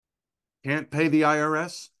Can't pay the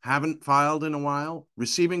IRS? Haven't filed in a while?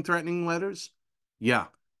 Receiving threatening letters? Yeah,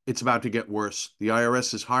 it's about to get worse. The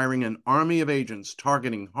IRS is hiring an army of agents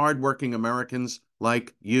targeting hardworking Americans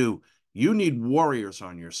like you. You need warriors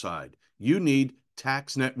on your side. You need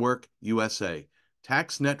Tax Network USA.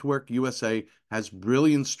 Tax Network USA has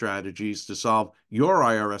brilliant strategies to solve your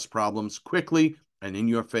IRS problems quickly and in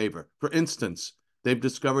your favor. For instance, they've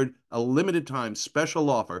discovered a limited time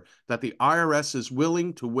special offer that the IRS is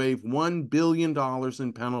willing to waive $1 billion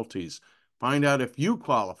in penalties. Find out if you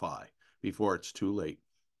qualify before it's too late.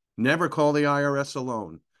 Never call the IRS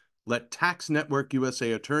alone. Let Tax Network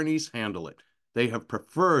USA attorneys handle it. They have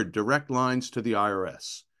preferred direct lines to the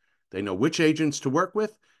IRS. They know which agents to work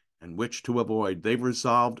with and which to avoid. They've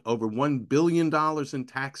resolved over $1 billion in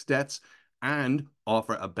tax debts and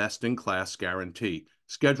offer a best-in-class guarantee.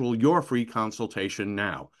 Schedule your free consultation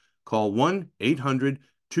now. Call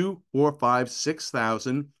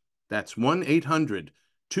 1-800-245-6000. That's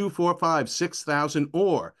 1-800-245-6000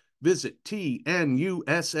 or visit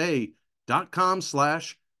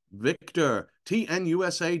tnusa.com/Victor.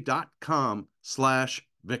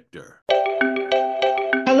 tnusa.com/Victor.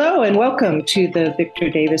 Hello and welcome to the Victor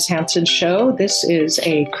Davis Hanson Show. This is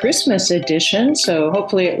a Christmas edition, so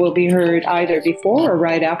hopefully it will be heard either before or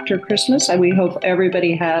right after Christmas. And we hope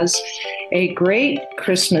everybody has a great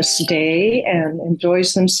Christmas day and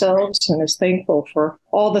enjoys themselves and is thankful for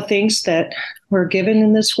all the things that we're given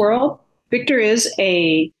in this world. Victor is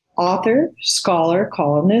a author, scholar,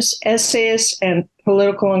 columnist, essayist, and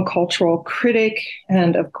political and cultural critic.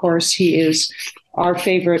 And of course, he is our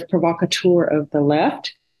favorite provocateur of the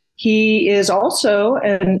left. He is also,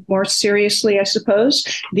 and more seriously, I suppose,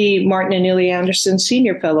 the Martin and Illie Anderson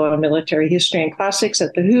Senior Fellow in Military History and Classics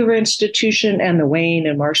at the Hoover Institution and the Wayne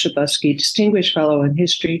and Marcia Buske Distinguished Fellow in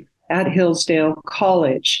History at Hillsdale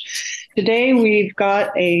College. Today, we've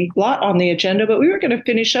got a lot on the agenda, but we were going to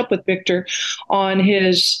finish up with Victor on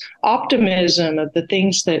his optimism of the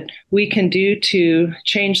things that we can do to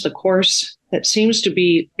change the course that seems to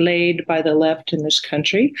be laid by the left in this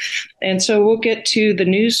country. And so we'll get to the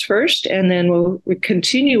news first, and then we'll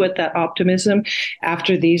continue with that optimism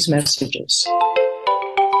after these messages.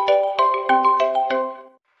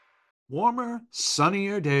 Warmer,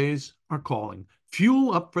 sunnier days are calling.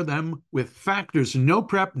 Fuel up for them with Factor's no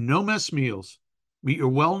prep, no mess meals. Meet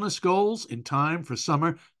your wellness goals in time for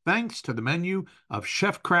summer thanks to the menu of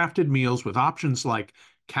chef-crafted meals with options like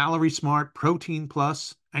Calorie Smart, Protein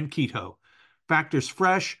Plus, and Keto. Factor's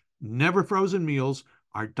fresh, never frozen meals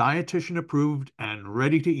are dietitian approved and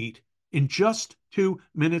ready to eat in just 2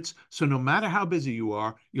 minutes. So no matter how busy you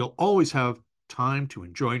are, you'll always have time to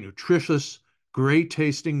enjoy nutritious, great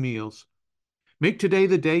tasting meals. Make today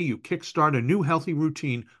the day you kickstart a new healthy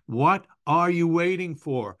routine. What are you waiting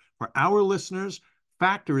for? For our listeners,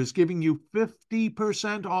 Factor is giving you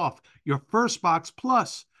 50% off your first box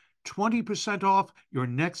plus 20% off your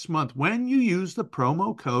next month when you use the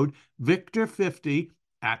promo code Victor50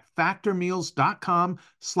 at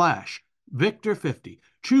factormeals.com/Victor50.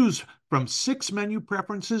 Choose from 6 menu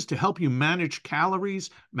preferences to help you manage calories,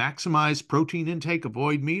 maximize protein intake,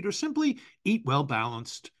 avoid meat, or simply eat well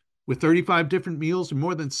balanced. With 35 different meals and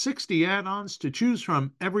more than 60 add-ons to choose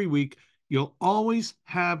from every week, you'll always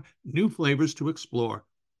have new flavors to explore.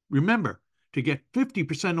 Remember, to get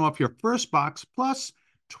 50% off your first box plus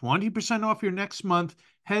 20% off your next month,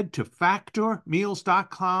 head to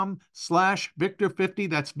factormeals.com/Victor50,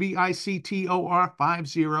 that's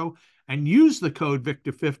VICTOR50, and use the code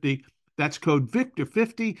Victor50. That's code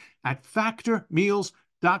Victor50 at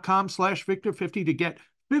factormeals.com/Victor50 to get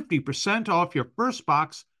 50% off your first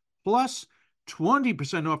box plus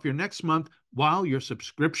 20% off your next month while your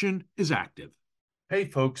subscription is active. Hey,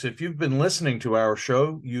 folks, if you've been listening to our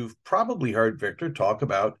show, you've probably heard Victor talk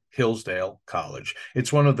about Hillsdale College.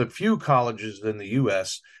 It's one of the few colleges in the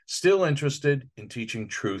U.S. still interested in teaching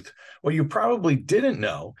truth. What you probably didn't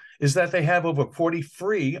know is that they have over 40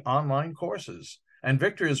 free online courses. And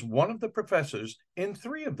Victor is one of the professors in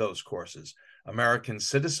 3 of those courses: American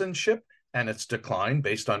Citizenship and Its Decline,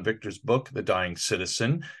 based on Victor's book, The Dying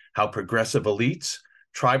Citizen, How Progressive Elites,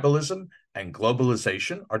 Tribalism, and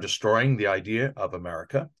Globalization Are Destroying the Idea of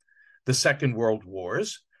America, The Second World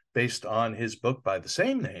Wars, based on his book by the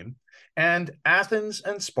same name, and Athens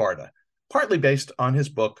and Sparta, partly based on his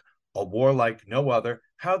book, A War Like No Other,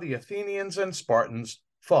 How the Athenians and Spartans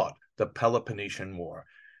Fought the Peloponnesian War.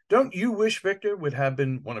 Don't you wish Victor would have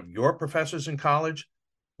been one of your professors in college?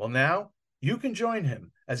 Well, now you can join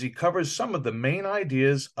him as he covers some of the main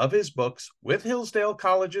ideas of his books with Hillsdale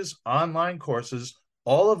College's online courses,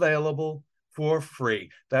 all available for free.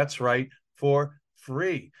 That's right, for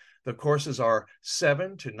free. The courses are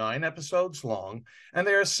 7 to 9 episodes long, and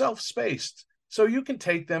they are self-spaced, so you can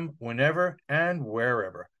take them whenever and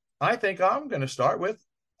wherever. I think I'm going to start with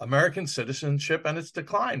American Citizenship and Its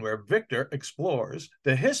Decline, where Victor explores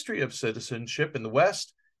the history of citizenship in the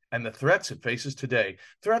West and the threats it faces today.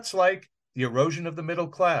 Threats like the erosion of the middle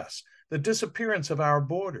class, the disappearance of our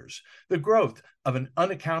borders, the growth of an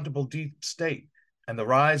unaccountable deep state, and the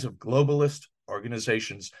rise of globalist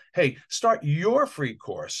organizations. Hey, start your free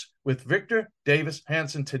course with Victor Davis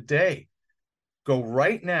Hanson today. Go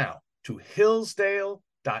right now to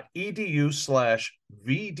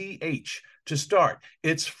hillsdale.edu/VDH to start.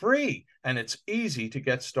 It's free and it's easy to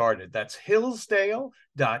get started. That's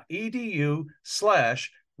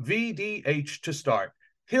hillsdale.edu/VDH to start.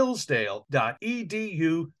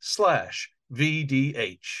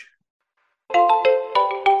 hillsdale.edu/VDH.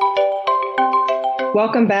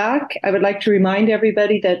 Welcome back. I would like to remind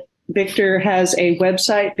everybody that Victor has a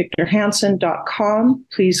website, victorhanson.com.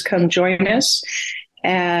 Please come join us.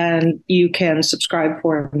 And you can subscribe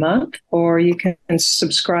for a month, or you can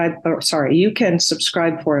subscribe for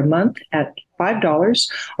a month at $5,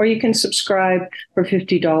 or you can subscribe for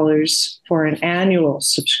 $50 for an annual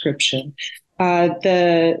subscription.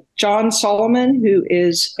 The John Solomon, who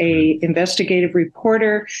is a investigative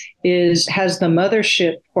reporter, has the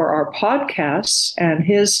mothership for our podcasts, and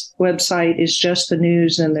his website is Just the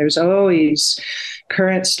News, and there's always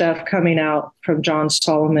current stuff coming out from John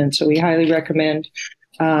Solomon. So we highly recommend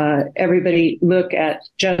everybody look at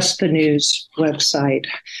Just the News website.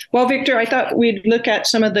 Well, Victor, I thought we'd look at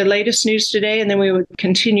some of the latest news today, and then we would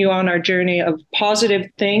continue on our journey of positive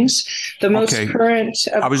things. The most current,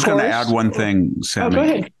 I was going to add one thing, Sammy. Oh, go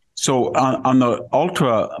ahead. So on the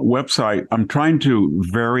Ultra website, I'm trying to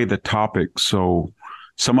vary the topics. So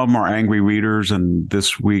some of them are angry readers, and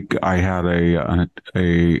this week I had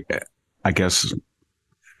a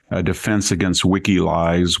defense against Wiki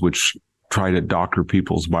Lies, which try to doctor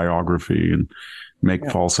people's biography and make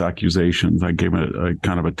false accusations. I gave it a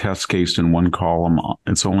kind of a test case in one column.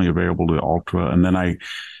 It's only available to Ultra. And then I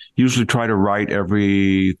usually try to write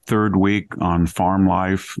every third week on farm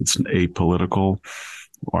life. It's apolitical,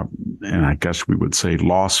 and I guess we would say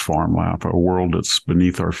lost farm life, a world that's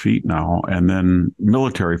beneath our feet now. And then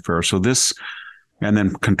military affairs. So this, and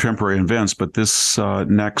then contemporary events. But this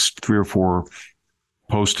next 3 or 4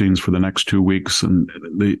 postings for the next 2 weeks, and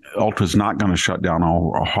the Ultra's not going to shut down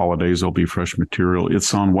all holidays. There'll be fresh material.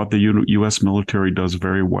 It's on what the U.S. military does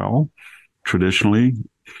very well traditionally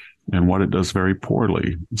and what it does very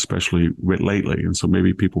poorly, especially lately. And so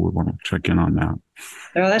maybe people would want to check in on that.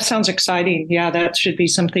 Oh, that sounds exciting. Yeah, that should be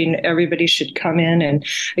something everybody should come in, and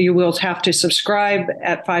you will have to subscribe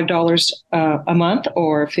at $5 a month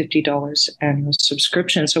or $50 annual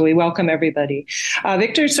subscription. So we welcome everybody.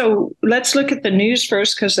 Victor, so let's look at the news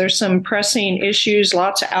first, because there's some pressing issues,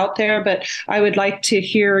 lots out there, but I would like to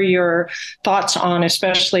hear your thoughts on,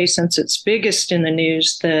 especially since it's biggest in the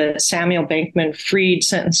news, the Samuel Bankman-Fried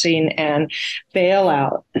sentencing and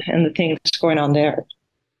bailout and the things going on there.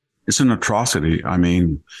 It's an atrocity. I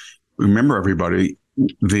mean, remember, everybody,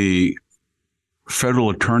 the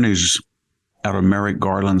federal attorneys out of Merrick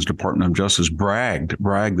Garland's Department of Justice bragged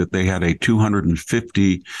that they had a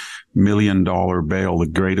 $250 million bail, the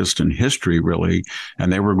greatest in history, really,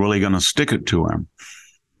 and they were really going to stick it to him.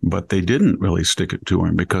 But they didn't really stick it to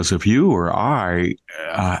him, because if you or I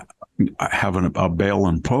have a bail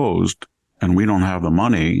imposed and we don't have the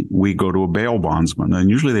money, we go to a bail bondsman,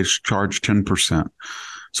 and usually they charge 10%.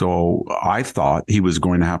 So I thought he was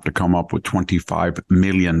going to have to come up with $25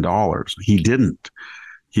 million. He didn't.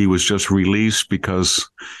 He was just released because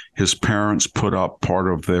his parents put up part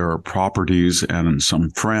of their properties, and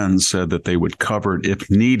some friends said that they would cover it if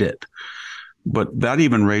needed. But that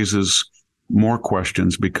even raises more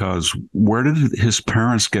questions, because where did his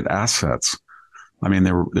parents get assets? I mean,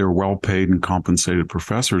 they were well-paid and compensated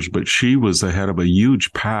professors, but she was the head of a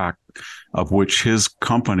huge PAC of which his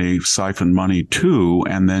company siphoned money to,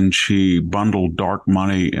 and then she bundled dark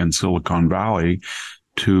money in Silicon Valley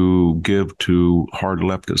to give to hard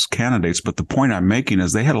leftist candidates. But the point I'm making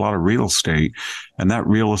is they had a lot of real estate, and that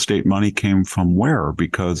real estate money came from where?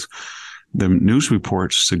 Because the news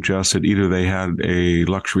reports suggest that either they had a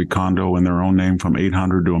luxury condo in their own name from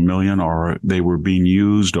 800 to $1 million, or they were being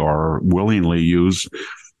used or willingly used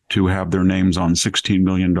to have their names on $16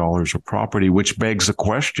 million of property, which begs the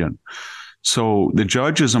question. So the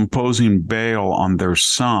judge is imposing bail on their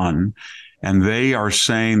son, and they are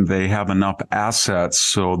saying they have enough assets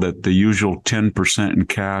so that the usual 10% in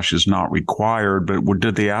cash is not required. But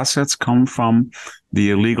did the assets come from the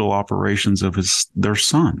illegal operations of their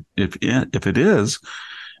son? If it is,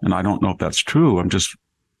 and I don't know if that's true, I'm just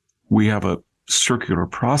we have a circular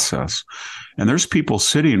process. And there's people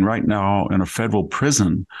sitting right now in a federal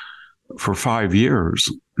prison for 5 years,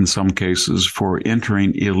 in some cases, for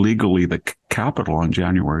entering illegally the Capitol on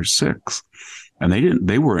January 6th. And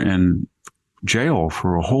they were in jail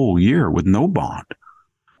for a whole year with no bond.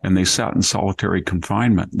 And they sat in solitary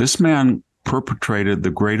confinement. This man perpetrated the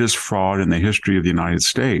greatest fraud in the history of the United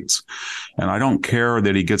States. And I don't care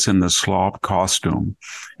that he gets in the slop costume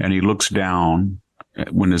and he looks down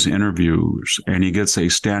when his interviews and he gets a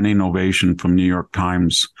standing ovation from New York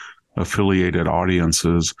Times affiliated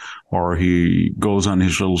audiences, or he goes on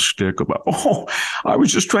his little shtick about, oh, I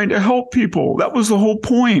was just trying to help people. That was the whole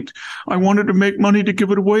point. I wanted to make money to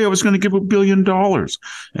give it away. I was going to give $1 billion.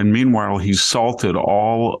 And meanwhile, he salted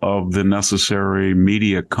all of the necessary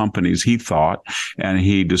media companies, he thought, and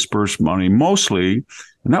he dispersed money mostly.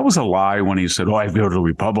 And that was a lie when he said, oh, I go to the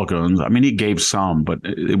Republicans. I mean, he gave some, but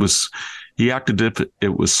he acted as if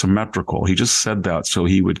it was symmetrical. He just said that so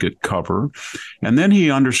he would get cover. And then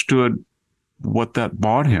he understood what that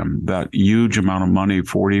bought him, that huge amount of money,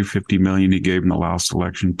 40, 50 million he gave in the last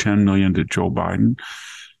election, 10 million to Joe Biden.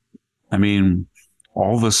 I mean,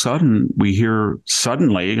 all of a sudden we hear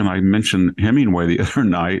suddenly, and I mentioned Hemingway the other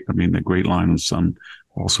night, I mean, the great line of Son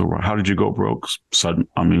also, how did you go broke?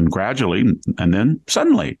 Gradually, and then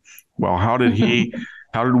suddenly. Well, how did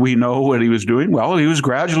we know what he was doing? Well, he was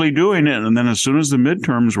gradually doing it. And then as soon as the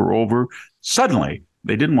midterms were over, suddenly,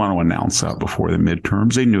 they didn't want to announce that before the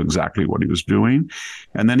midterms. They knew exactly what he was doing.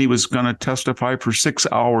 And then he was going to testify for 6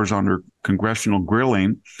 hours under congressional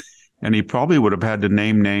grilling. And he probably would have had to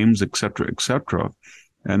name names, et cetera, et cetera.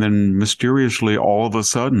 And then mysteriously, all of a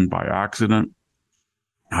sudden, by accident,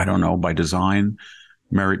 I don't know, by design,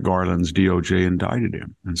 Merrick Garland's DOJ indicted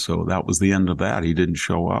him. And so that was the end of that. He didn't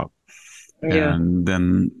show up. Yeah. And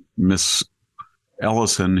then Miss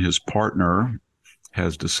Ellison, his partner,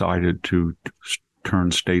 has decided to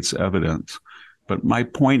turn state's evidence. But my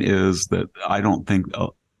point is that I don't think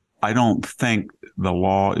the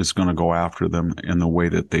law is going to go after them in the way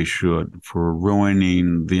that they should for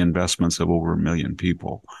ruining the investments of over 1 million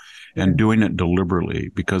people and doing it deliberately,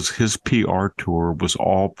 because his PR tour was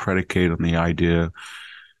all predicated on the idea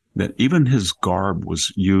that even his garb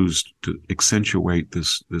was used to accentuate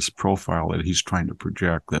this profile that he's trying to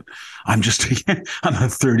project, that I'm a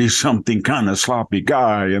 30-something kind of sloppy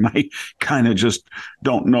guy, and I kind of just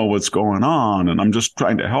don't know what's going on, and I'm just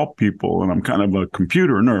trying to help people, and I'm kind of a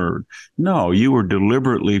computer nerd. No, you were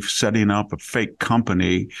deliberately setting up a fake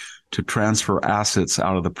company to transfer assets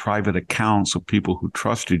out of the private accounts of people who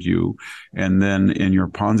trusted you. And then in your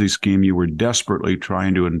Ponzi scheme, you were desperately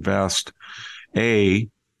trying to invest,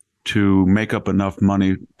 to make up enough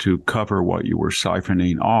money to cover what you were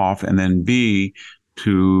siphoning off, and then B,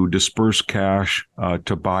 to disperse cash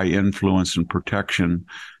to buy influence and protection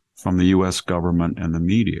from the U.S. government and the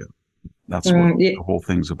media. That's what the whole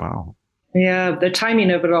thing's about. Yeah, the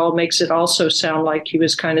timing of it all makes it also sound like he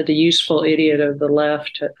was kind of the useful idiot of the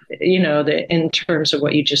left, in terms of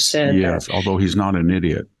what you just said. Yes, although he's not an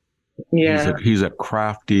idiot. Yeah. He's a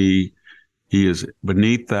crafty. He is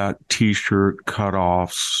beneath that T-shirt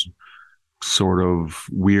cutoffs, sort of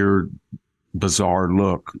weird, bizarre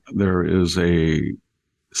look. There is a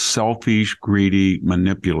selfish, greedy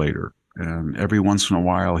manipulator. And every once in a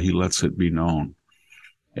while, he lets it be known.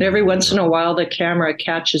 And every once in a while, the camera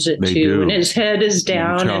catches it too. And his head is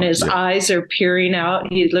down and his eyes are peering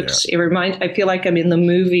out. He looks, I feel like I'm in the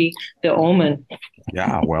movie, The Omen.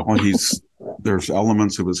 Yeah, well, there's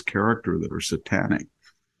elements of his character that are satanic.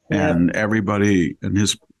 And everybody,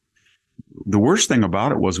 the worst thing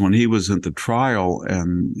about it was when he was at the trial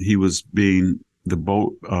and he was the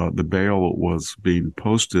bail was being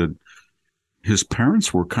posted, his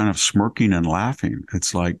parents were kind of smirking and laughing.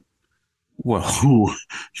 It's like, well,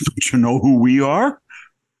 don't you know who we are?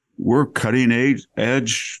 We're cutting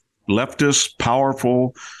edge, leftist,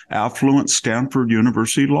 powerful, affluent Stanford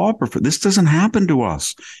University law professor. This doesn't happen to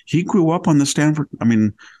us. He grew up on the Stanford. I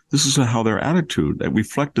mean, this is how their attitude that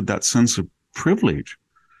reflected that sense of privilege.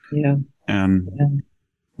 Yeah. And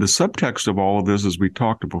the subtext of all of this, as we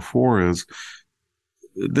talked before, is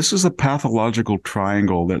this is a pathological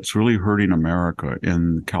triangle that's really hurting America.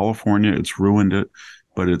 In California, it's ruined it,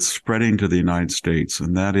 but it's spreading to the United States.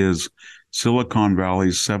 And that is Silicon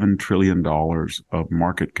Valley's $7 trillion of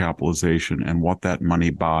market capitalization and what that money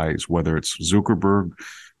buys, whether it's Zuckerberg,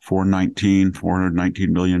 419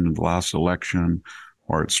 million in the last election,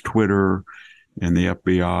 or it's Twitter and the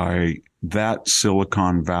FBI. That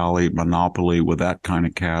Silicon Valley monopoly with that kind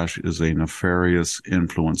of cash is a nefarious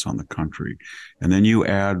influence on the country. And then you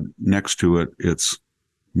add next to it, its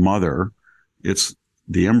mother, it's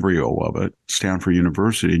the embryo of it, Stanford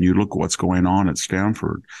University, and you look at what's going on at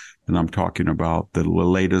Stanford, and I'm talking about the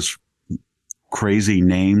latest crazy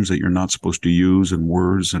names that you're not supposed to use, and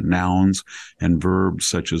words and nouns and verbs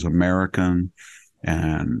such as American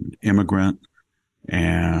and immigrant.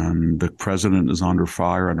 And the president is under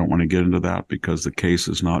fire. I don't want to get into that because the case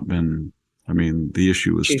has not been, the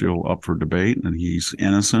issue is still up for debate, and he's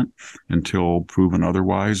innocent until proven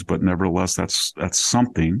otherwise. But nevertheless, that's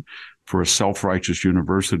something for a self-righteous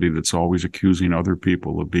university that's always accusing other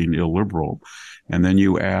people of being illiberal. And then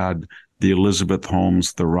you add the Elizabeth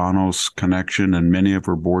Holmes Theranos connection, and many of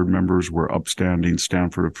her board members were upstanding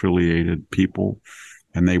Stanford affiliated people,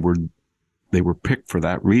 and they were picked for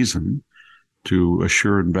that reason, to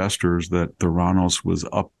assure investors that Theranos was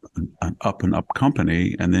an up and up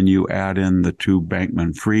company. And then you add in the two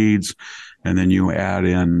Bankman-Frieds, and then you add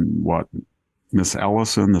in Miss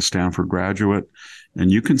Ellison, the Stanford graduate,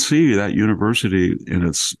 and you can see that university in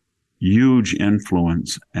its huge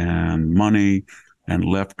influence and money and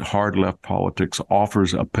hard left politics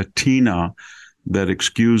offers a patina that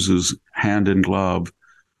excuses hand in glove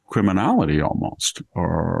criminality almost,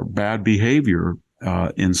 or bad behavior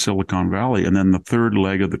in Silicon Valley. And then the third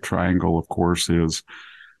leg of the triangle, of course, is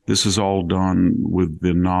this is all done with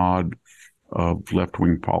the nod of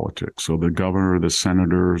left-wing politics. So the governor, the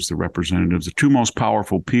senators, the representatives, the two most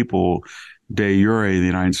powerful people de jure in the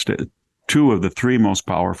United States, two of the three most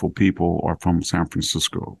powerful people are from San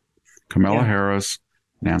Francisco. Kamala Harris,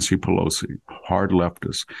 Nancy Pelosi, hard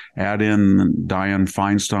leftists. Add in Dianne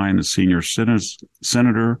Feinstein, a senior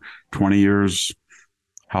senator, 20 years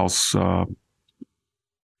House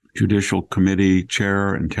Judicial Committee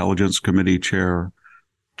chair, Intelligence Committee chair,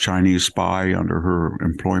 Chinese spy under her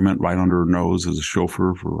employment, right under her nose as a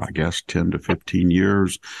chauffeur for, 10 to 15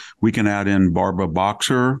 years. We can add in Barbara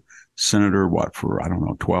Boxer, senator, for,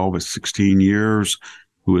 12 or 16 years,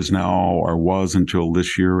 who is now, or was until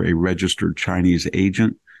this year, a registered Chinese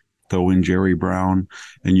agent. Throw in Jerry Brown,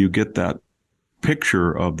 and you get that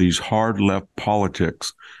picture of these hard left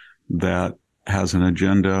politics that has an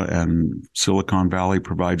agenda, and Silicon Valley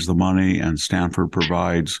provides the money and Stanford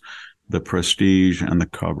provides the prestige and the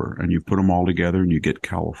cover. And you put them all together and you get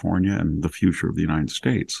California and the future of the United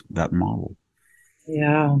States, that model.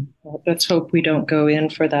 Yeah, well, let's hope we don't go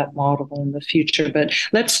in for that model in the future. But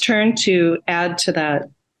let's turn to add to that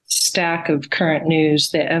stack of current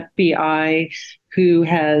news, the FBI, who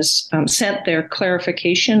has sent their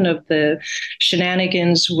clarification of the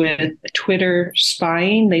shenanigans with Twitter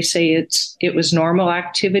spying. They say it was normal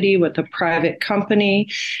activity with a private company,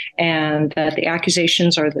 and that the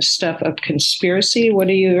accusations are the stuff of conspiracy. What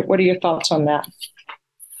are your thoughts on that?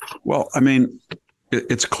 Well,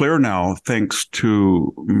 it's clear now, thanks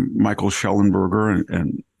to Michael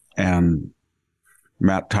Shellenberger and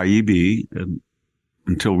Matt Taibbi, and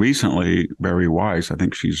until recently, Barry Weiss. I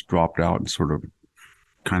think she's dropped out and sort of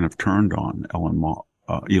kind of turned on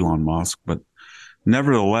Elon Musk. But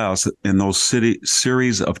nevertheless, in those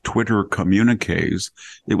series of Twitter communiques,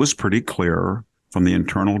 it was pretty clear from the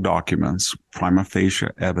internal documents, prima facie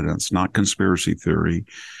evidence, not conspiracy theory,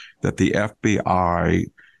 that the FBI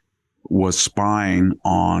was spying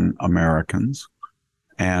on Americans,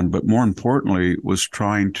 but more importantly, was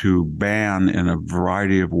trying to ban in a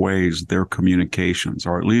variety of ways their communications,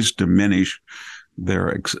 or at least diminish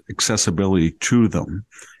their accessibility to them.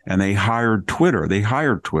 And they hired Twitter.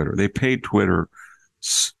 They paid Twitter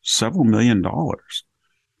several $1 million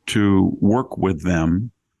to work with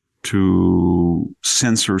them to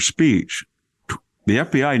censor speech. The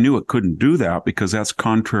FBI knew it couldn't do that because that's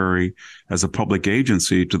contrary as a public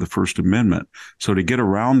agency to the First Amendment. So to get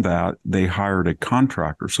around that, they hired a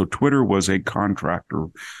contractor. So Twitter was a contractor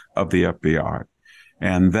of the FBI.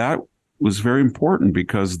 And that was very important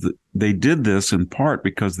because they did this in part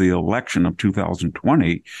because of the election of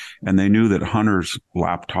 2020, and they knew that Hunter's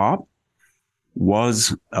laptop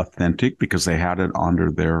was authentic because they had it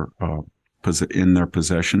under in their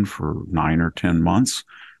possession for 9 or 10 months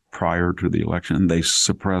prior to the election. They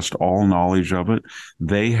suppressed all knowledge of it.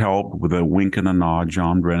 They helped with a wink and a nod,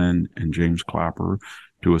 John Brennan and James Clapper,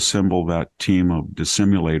 to assemble that team of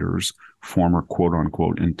dissimulators, former quote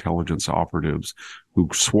unquote intelligence operatives, who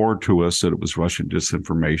swore to us that it was Russian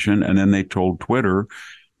disinformation. And then they told Twitter,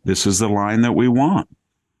 this is the line that we want.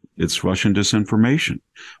 It's Russian disinformation.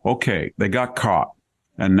 Okay, they got caught.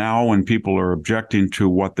 And now when people are objecting to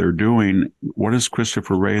what they're doing, what does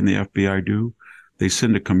Christopher Wray and the FBI do? They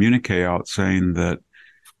send a communique out saying that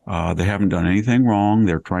they haven't done anything wrong.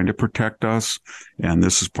 They're trying to protect us. And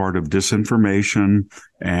this is part of disinformation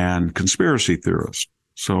and conspiracy theorists.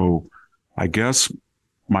 So I guess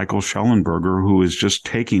Michael Shellenberger, who is just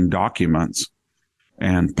taking documents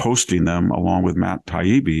and posting them along with Matt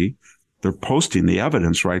Taibbi. They're posting the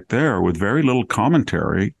evidence right there with very little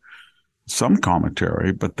commentary, some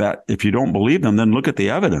commentary, but that if you don't believe them, then look at the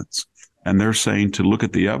evidence. And they're saying to look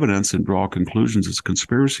at the evidence and draw conclusions is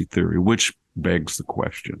conspiracy theory, which begs the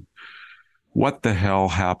question, what the hell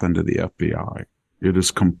happened to the FBI? It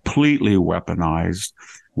is completely weaponized,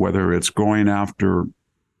 whether it's going after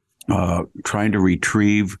trying to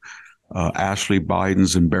retrieve Ashley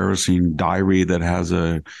Biden's embarrassing diary that has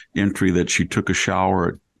a entry that she took a shower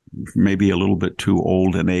at maybe a little bit too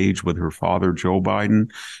old in age with her father, Joe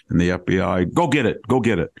Biden, and the FBI, go get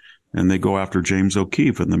it. And they go after James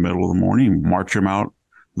O'Keefe in the middle of the morning, march him out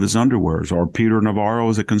with his underwears. Or Peter Navarro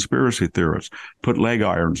is a conspiracy theorist, put leg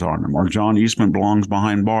irons on him. Or John Eastman belongs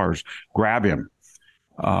behind bars, grab him.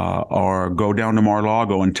 Or go down to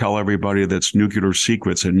Mar-a-Lago and tell everybody that's nuclear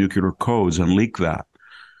secrets and nuclear codes and leak that.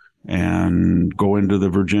 And go into the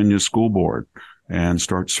Virginia School Board and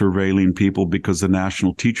start surveilling people because the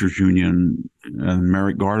National Teachers Union and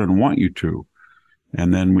Merrick Garland want you to.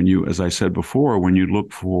 And then when you, as I said before, when you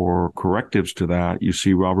look for correctives to that, you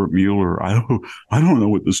see Robert Mueller. I don't know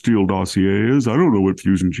what the Steele dossier is. I don't know what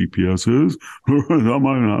Fusion GPS is.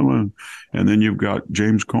 And then you've got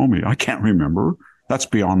James Comey. I can't remember. That's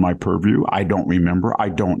beyond my purview. I don't remember. I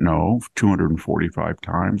don't know. 245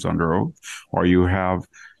 times under oath. Or you have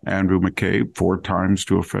Andrew McCabe 4 times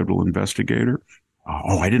to a federal investigator.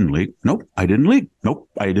 Oh, I didn't leak. Nope, I didn't leak. Nope,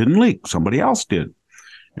 I didn't leak. Somebody else did.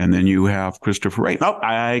 And then you have Christopher Wray. Nope,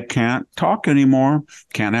 I can't talk anymore.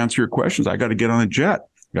 Can't answer your questions. I got to get on a jet.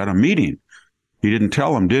 Got a meeting. He didn't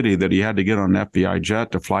tell him, did he, that he had to get on an FBI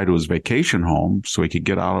jet to fly to his vacation home so he could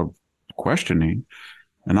get out of questioning.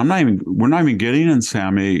 And we're not even getting in,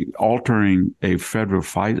 Sammy, altering a federal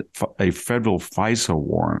FISA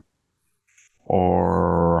warrant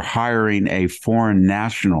or hiring a foreign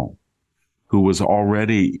national who was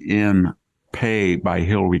already in pay by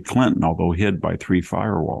Hillary Clinton, although hid by 3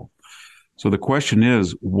 firewalls. So the question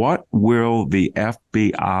is, what will the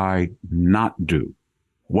FBI not do?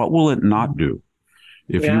 What will it not do?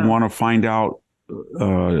 If you want to find out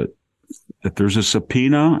that there's a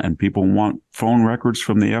subpoena and people want phone records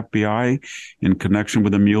from the FBI in connection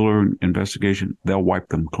with the Mueller investigation, they'll wipe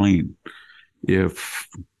them clean. If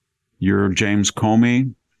you're James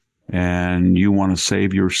Comey and you want to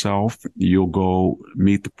save yourself, you'll go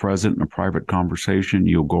meet the president in a private conversation.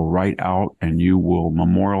 You'll go right out and you will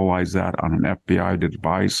memorialize that on an FBI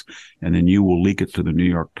device, and then you will leak it to the New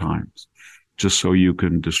York Times, just so you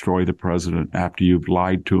can destroy the president after you've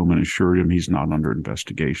lied to him and assured him he's not under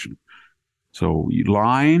investigation. So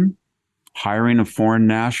lying, hiring a foreign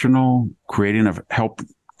national, creating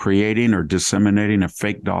or disseminating a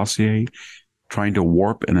fake dossier, trying to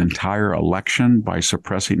warp an entire election by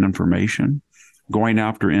suppressing information, going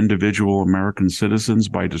after individual American citizens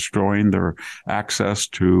by destroying their access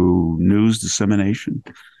to news dissemination,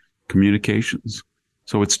 communications.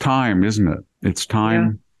 So it's time, isn't it? It's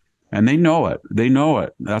time. Yeah. And they know it. They know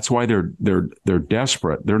it. That's why they're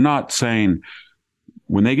desperate. They're not saying,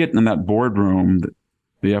 when they get in that boardroom,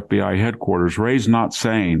 the FBI headquarters, Wray's not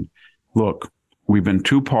saying, look, we've been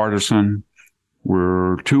too partisan.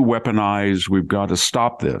 We're too weaponized. We've got to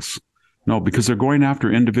stop this. No, because they're going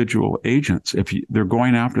after individual agents.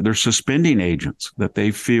 They're suspending agents that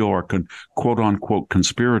they feel are quote unquote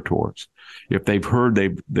conspirators. If they've heard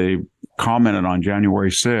they've commented on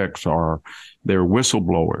January 6th, or they're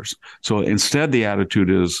whistleblowers. So instead, the attitude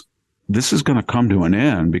is, this is going to come to an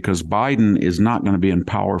end because Biden is not going to be in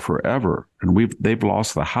power forever. And they've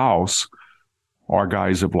lost the House. Our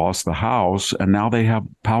guys have lost the House, and now they have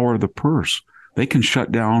power of the purse. They can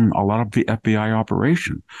shut down a lot of the FBI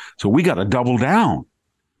operation. So we got to double down.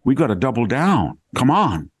 Come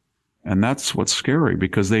on. And that's what's scary,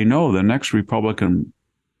 because they know the next Republican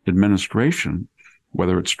administration,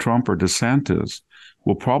 whether it's Trump or DeSantis,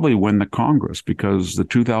 will probably win the Congress, because the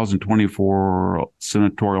 2024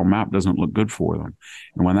 senatorial map doesn't look good for them.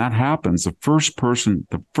 And when that happens, the first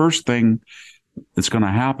thing that's going to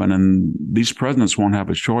happen, and these presidents won't have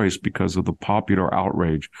a choice because of the popular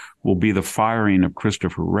outrage, will be the firing of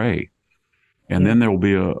Christopher Wray. And then there will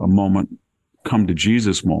be a moment, come to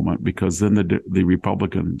Jesus moment, because then the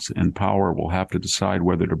Republicans in power will have to decide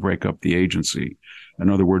whether to break up the agency. In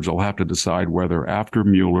other words, they'll have to decide whether after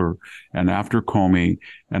Mueller and after Comey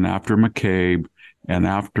and after McCabe and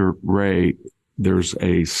after Wray, there's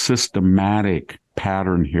a systematic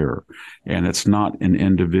pattern here, and it's not an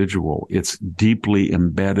individual. It's deeply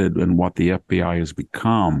embedded in what the FBI has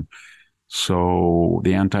become. So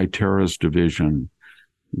the anti-terrorist division,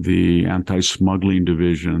 the anti-smuggling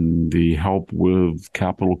division, the help with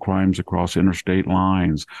capital crimes across interstate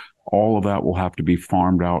lines, all of that will have to be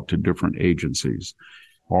farmed out to different agencies,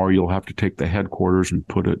 or you'll have to take the headquarters and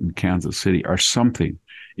put it in Kansas City or something.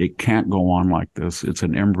 It can't go on like this. It's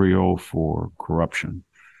an embryo for corruption.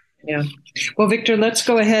 Yeah. Well, Victor, let's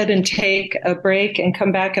go ahead and take a break and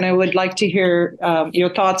come back. And I would like to hear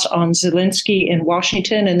your thoughts on Zelensky in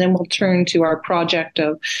Washington, and then we'll turn to our project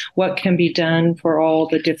of what can be done for all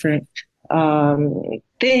the different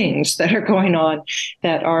things that are going on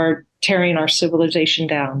that are tearing our civilization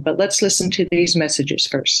down. But let's listen to these messages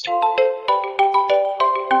first.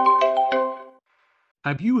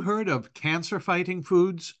 Have you heard of cancer-fighting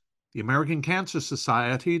foods? The American Cancer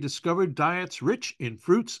Society discovered diets rich in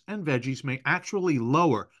fruits and veggies may actually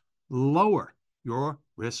lower your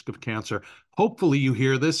risk of cancer. Hopefully you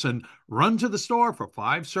hear this and run to the store for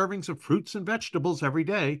 5 servings of fruits and vegetables every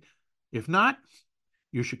day. If not,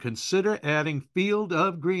 you should consider adding Field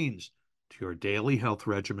of Greens to your daily health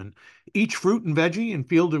regimen. Each fruit and veggie in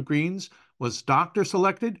Field of Greens was doctor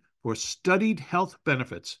selected for studied health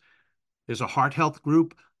benefits. There's a heart health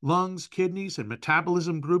group, lungs, kidneys, and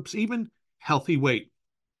metabolism groups, even healthy weight.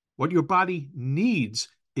 What your body needs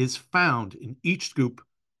is found in each scoop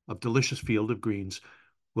of delicious Field of Greens.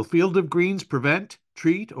 Will Field of Greens prevent,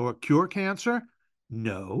 treat, or cure cancer?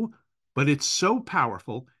 No, but it's so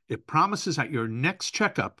powerful, it promises at your next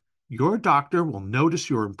checkup, your doctor will notice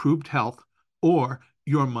your improved health or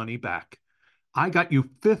your money back. I got you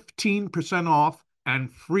 15% off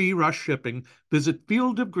and free rush shipping. Visit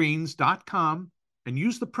fieldofgreens.com and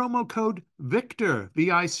use the promo code VICTOR,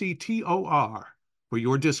 VICTOR, for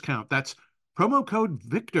your discount. That's promo code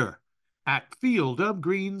VICTOR at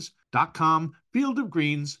fieldofgreens.com,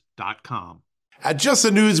 fieldofgreens.com. At Just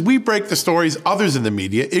the News, we break the stories others in the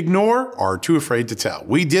media ignore or are too afraid to tell.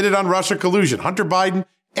 We did it on Russia collusion, Hunter Biden,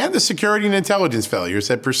 and the security and intelligence failures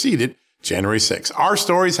that preceded January 6th. Our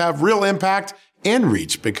stories have real impact and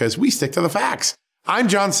reach because we stick to the facts. I'm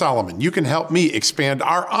John Solomon. You can help me expand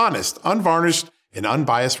our honest, unvarnished, and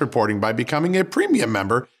unbiased reporting by becoming a premium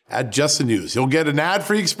member at Just the News. You'll get an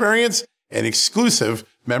ad-free experience and exclusive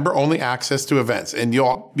member-only access to events, and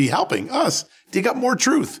you'll be helping us dig up more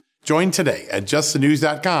truth. Join today at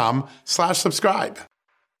justthenews.com/subscribe.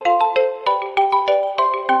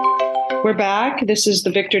 We're back. This is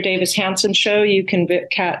the Victor Davis Hanson Show. You can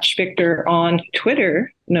catch Victor on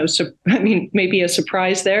Twitter. Maybe a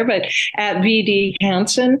surprise there, but at VD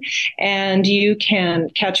Hanson. And you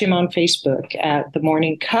can catch him on Facebook at The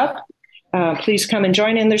Morning Cup. Please come and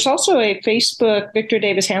join in. There's also a Facebook Victor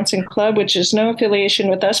Davis Hanson Club, which is no affiliation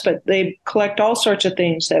with us, but they collect all sorts of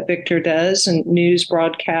things that Victor does, and news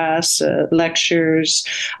broadcasts, lectures,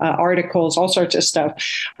 articles, all sorts of stuff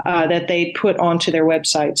that they put onto their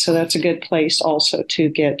website. So that's a good place also to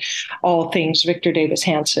get all things Victor Davis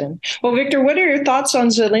Hanson. Well, Victor, what are your thoughts on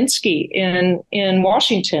Zelensky in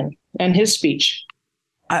Washington and his speech?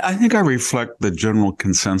 I think I reflect the general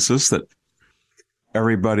consensus that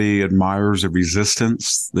everybody admires the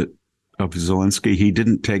resistance of Zelensky. He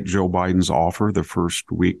didn't take Joe Biden's offer the first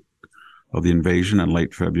week of the invasion in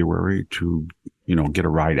late February to, get a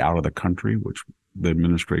ride out of the country, which the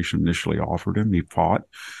administration initially offered him. He fought.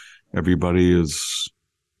 Everybody is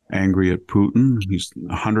angry at Putin.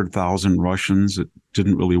 100,000 Russians that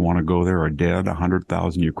didn't really want to go there are dead.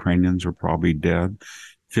 100,000 Ukrainians are probably dead.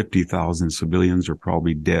 50,000 civilians are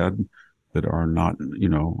probably dead. That are not,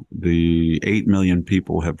 the 8 million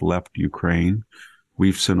people have left Ukraine.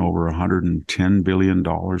 We've sent over $110 billion,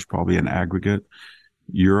 probably in aggregate.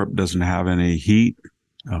 Europe doesn't have any heat,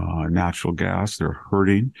 natural gas. They're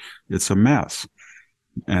hurting. It's a mess.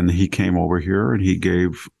 And he came over here and he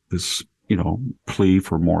gave this, plea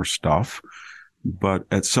for more stuff. But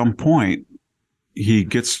at some point, he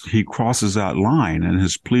crosses that line, and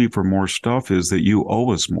his plea for more stuff is that you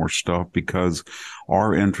owe us more stuff because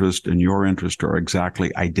our interest and your interest are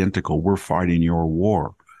exactly identical. We're fighting your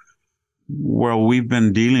war. Well, we've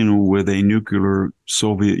been dealing with a nuclear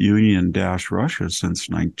Soviet Union Russia since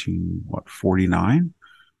 1949,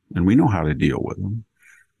 and we know how to deal with them.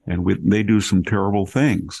 And they do some terrible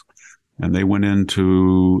things. And they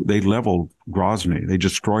leveled Grozny. They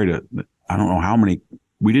destroyed it. I don't know how many.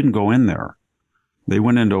 We didn't go in there. They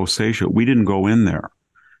went into Ossetia. We didn't go in there.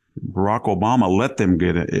 Barack Obama let them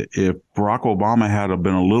get it. If Barack Obama had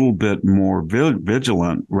been a little bit more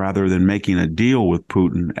vigilant rather than making a deal with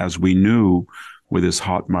Putin, as we knew with his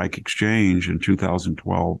hot mic exchange in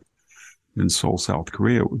 2012 in Seoul, South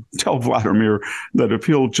Korea, tell Vladimir that if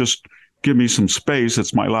he'll just give me some space,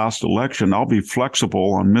 it's my last election, I'll be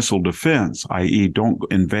flexible on missile defense, i.e. don't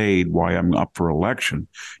invade while I'm up for election.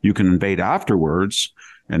 You can invade afterwards.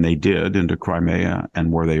 And they did, into Crimea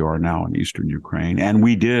and where they are now in eastern Ukraine. And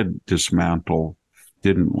we did dismantle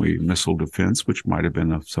didn't we? Missile defense, which might have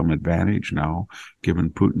been of some advantage now, given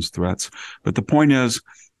Putin's threats. But the point is,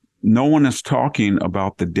 no one is talking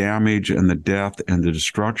about the damage and the death and the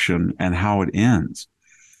destruction and how it ends.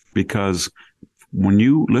 Because when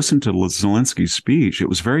you listen to Zelensky's speech, it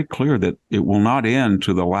was very clear that it will not end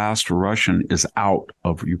till the last Russian is out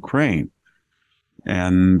of Ukraine.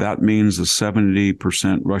 And that means the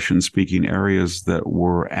 70% Russian-speaking areas that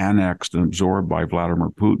were annexed and absorbed by Vladimir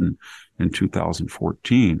Putin in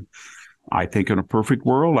 2014. I think in a perfect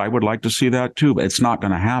world, I would like to see that too, but it's not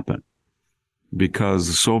going to happen because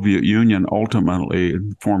the Soviet Union, ultimately,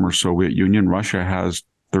 former Soviet Union, Russia has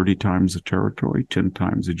 30 times the territory, 10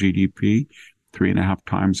 times the GDP, 3.5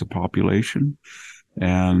 times the population.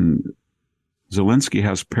 And Zelensky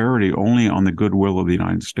has parity only on the goodwill of the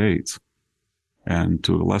United States and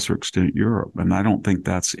to a lesser extent Europe. And I don't think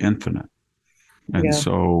that's infinite. And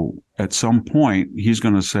so at some point, he's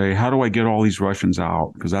going to say, how do I get all these Russians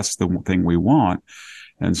out? Because that's the thing we want.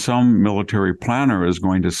 And some military planner is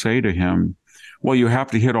going to say to him, well, you have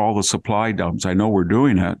to hit all the supply dumps. I know we're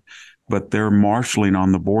doing it, but they're marshaling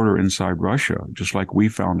on the border inside Russia, just like we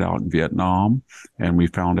found out in Vietnam, and we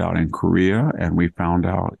found out in Korea, and we found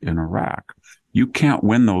out in Iraq. You can't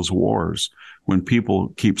win those wars when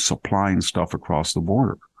people keep supplying stuff across the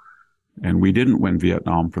border. And we didn't win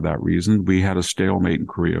Vietnam for that reason. We had a stalemate in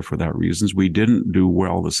Korea for that reason. We didn't do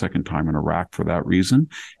well the second time in Iraq for that reason.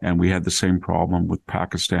 And we had the same problem with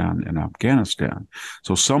Pakistan and Afghanistan.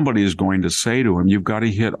 So somebody is going to say to him, you've got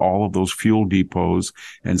to hit all of those fuel depots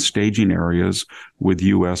and staging areas with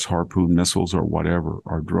U.S. Harpoon missiles or whatever,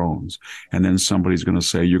 or drones. And then somebody's going to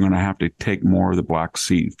say, you're going to have to take more of the Black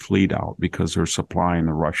Sea fleet out because they're supplying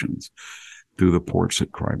the Russians through the ports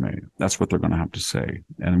at Crimea. That's what they're going to have to say.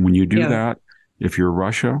 And when you do that, if you're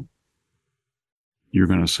Russia, you're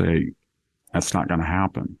going to say, that's not going to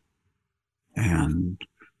happen. And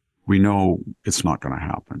we know it's not going to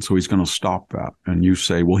happen. So he's going to stop that. And you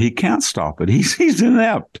say, well, he can't stop it. He's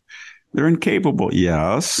inept. They're incapable.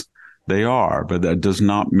 Yes, they are. But that does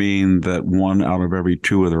not mean that 1 out of every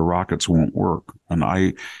 2 of their rockets won't work.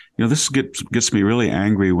 And this gets me really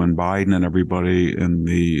angry when Biden and everybody in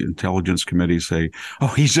the intelligence committee say, oh,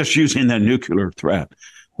 he's just using the nuclear threat.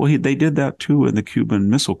 Well, they did that too in the Cuban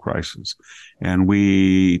Missile Crisis, and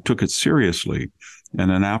we took it seriously.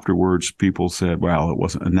 And then afterwards, people said, well, it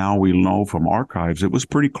wasn't. And now we know from archives, it was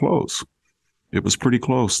pretty close. It was pretty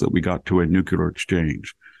close that we got to a nuclear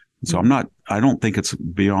exchange. So I don't think it's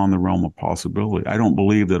beyond the realm of possibility. I don't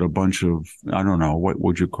believe that a bunch of, I don't know, what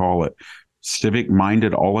would you call it?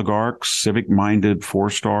 Civic-minded oligarchs, civic-minded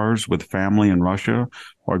 4-stars with family in Russia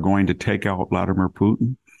are going to take out Vladimir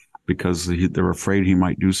Putin because they're afraid he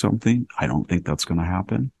might do something. I don't think that's going to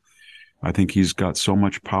happen. I think he's got so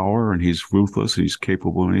much power and he's ruthless. He's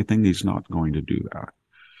capable of anything. He's not going to do that.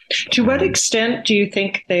 To what extent do you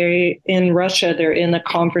think in Russia, they're in the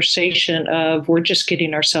conversation of we're just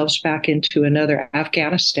getting ourselves back into another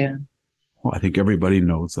Afghanistan? Well, I think everybody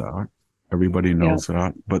knows that. Everybody knows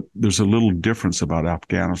that. But there's a little difference about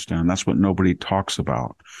Afghanistan. That's what nobody talks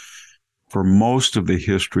about. For most of the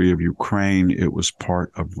history of Ukraine, it was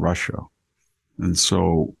part of Russia. And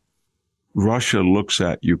so Russia looks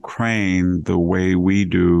at Ukraine the way we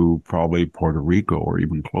do probably Puerto Rico or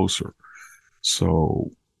even closer.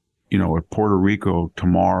 So, if Puerto Rico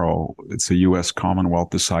tomorrow, it's the U.S.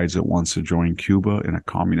 Commonwealth decides it wants to join Cuba in a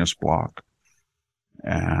communist bloc,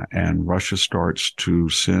 and Russia starts to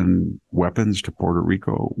send weapons to Puerto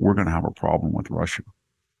Rico, we're going to have a problem with Russia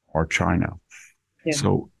or China. Yeah.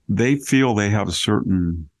 So they feel they have a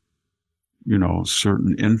certain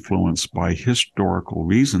influence by historical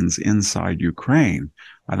reasons inside Ukraine.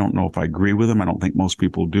 I don't know if I agree with them. I don't think most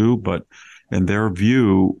people do, but in their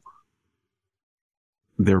view,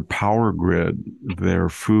 their power grid, their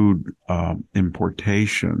food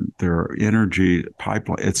importation, their energy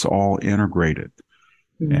pipeline, it's all integrated.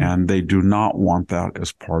 Mm-hmm. And they do not want that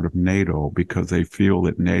as part of NATO because they feel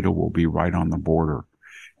that NATO will be right on the border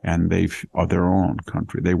and they are their own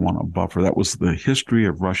country. They want a buffer. That was the history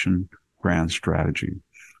of Russian grand strategy.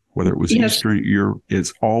 Whether it was Eastern Europe,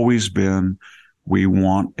 it's always been, we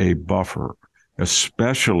want a buffer,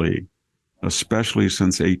 especially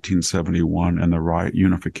since 1871 and the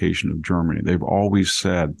unification of Germany. They've always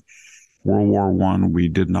said, World War I, we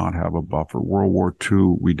did not have a buffer. World War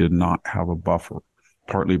II, we did not have a buffer,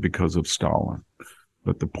 partly because of Stalin.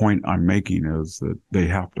 But the point I'm making is that they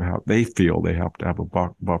feel they have to have a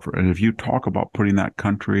buffer. And if you talk about putting that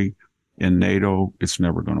country in NATO, it's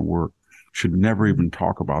never going to work. Should never even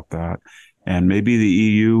talk about that. And maybe the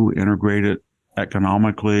EU integrate it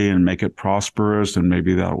economically and make it prosperous, and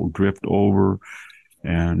maybe that will drift over.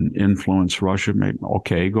 and influence Russia,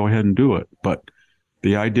 okay, go ahead and do it. But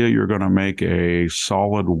the idea you're going to make a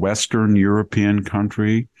solid Western European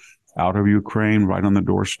country out of Ukraine right on the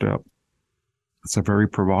doorstep, it's a very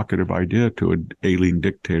provocative idea to an alien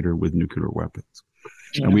dictator with nuclear weapons.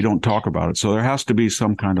 Yeah. And we don't talk about it. So there has to be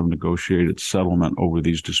some kind of negotiated settlement over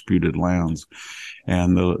these disputed lands.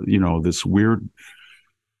 And this weird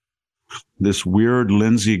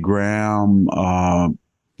Lindsey Graham,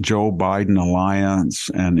 Joe Biden alliance,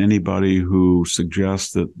 and anybody who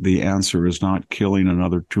suggests that the answer is not killing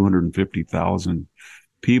another 250,000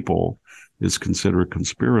 people is considered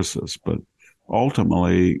conspiracists. But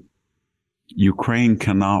ultimately, Ukraine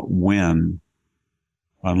cannot win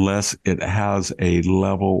unless it has a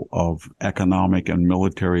level of economic and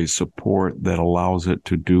military support that allows it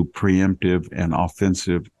to do preemptive and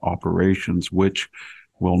offensive operations, which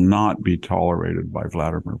will not be tolerated by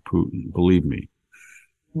Vladimir Putin. Believe me.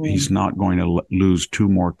 He's not going to lose 2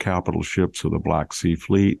 more capital ships of the Black Sea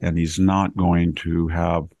Fleet, and he's not going to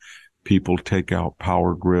have people take out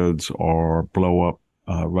power grids or blow up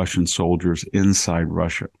Russian soldiers inside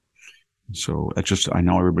Russia. So I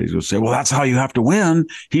know everybody's going to say, well, that's how you have to win.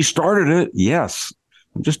 He started it. Yes.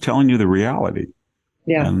 I'm just telling you the reality.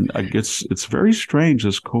 Yeah. And it's very strange,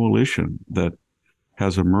 this coalition that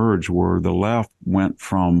has emerged where the left went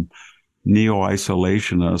from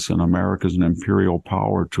neo-isolationists and America's an imperial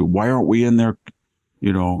power to why aren't we in there?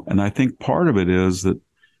 And I think part of it is that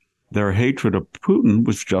their hatred of Putin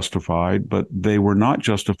was justified, but they were not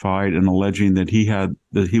justified in alleging that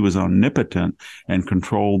he was omnipotent and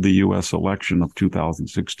controlled the U.S. election of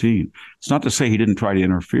 2016. It's not to say he didn't try to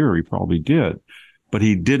interfere. He probably did, but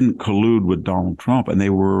he didn't collude with Donald Trump, and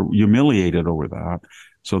they were humiliated over that.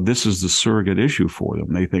 So this is the surrogate issue for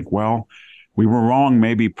them. They think, well, we were wrong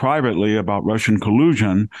maybe privately about Russian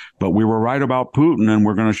collusion, but we were right about Putin, and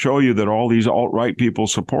we're going to show you that all these alt-right people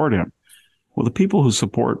support him. Well, the people who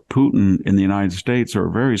support Putin in the United States are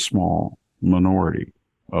a very small minority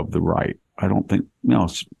of the right. I don't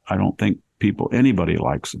think anybody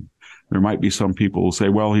likes him. There might be some people who say,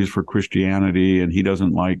 well, he's for Christianity and he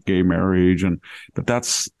doesn't like gay marriage. But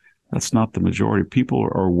that's not the majority. People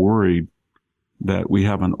are worried that we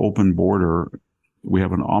have an open border. We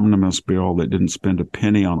have an omnibus bill that didn't spend a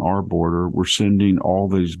penny on our border. We're sending all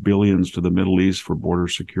these billions to the Middle East for border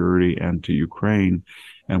security and to Ukraine.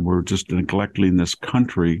 And we're just neglecting this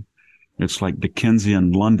country. It's like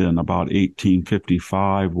Dickensian London about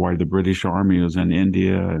 1855, why the British Army was in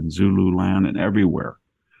India and Zululand and everywhere.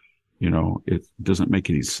 It doesn't make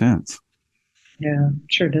any sense. Yeah,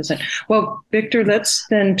 sure doesn't. Well, Victor, let's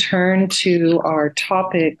then turn to our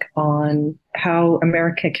topic on how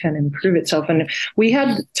America can improve itself. And we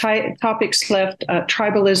had topics left,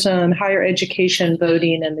 tribalism, higher education,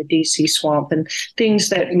 voting, and the DC swamp, and things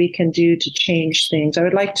that we can do to change things. I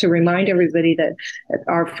would like to remind everybody that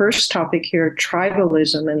our first topic here,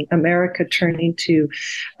 tribalism and America turning to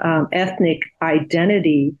ethnic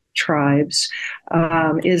identity tribes,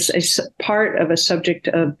 is a part of a subject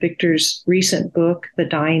of Victor's recent book, The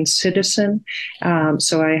Dying Citizen.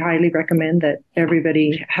 So I highly recommend that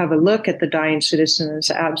everybody have a look at The Dying Citizen.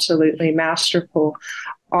 It's absolutely masterful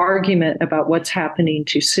argument about what's happening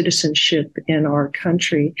to citizenship in our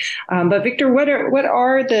country. But Victor, what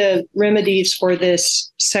are the remedies for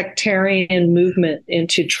this sectarian movement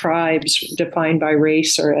into tribes defined by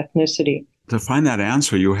race or ethnicity? To find that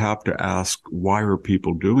answer, you have to ask, why are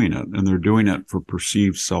people doing it? And they're doing it for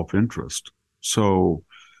perceived self-interest. So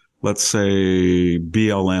let's say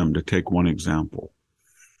BLM, to take one example.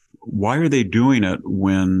 Why are they doing it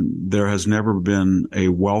when there has never been a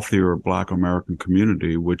wealthier Black American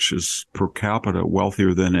community, which is per capita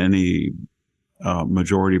wealthier than any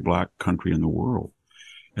majority Black country in the world?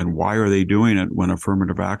 And why are they doing it when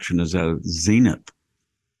affirmative action is at zenith?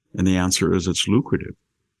 And the answer is it's lucrative.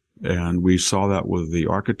 And we saw that with the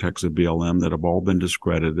architects of BLM that have all been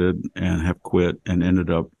discredited and have quit and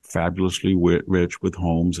ended up fabulously rich with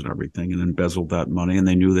homes and everything and embezzled that money. And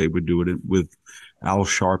they knew they would do it with Al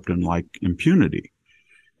Sharpton-like impunity.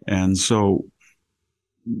 And so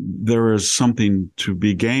there is something to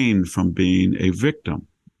be gained from being a victim.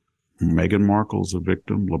 Meghan Markle's a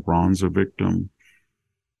victim. LeBron's a victim.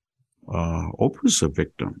 Oprah's a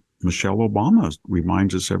victim. Michelle Obama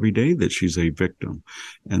reminds us every day that she's a victim.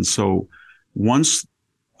 And so once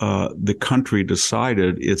the country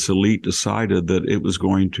decided, its elite decided that it was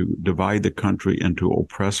going to divide the country into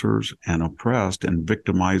oppressors and oppressed and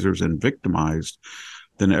victimizers and victimized,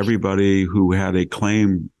 then everybody who had a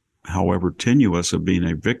claim, however tenuous, of being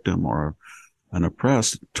a victim or an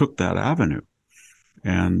oppressed took that avenue.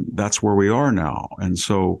 And that's where we are now. And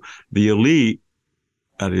so the elite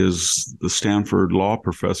that is the Stanford law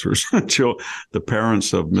professors, the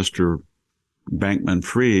parents of Mr.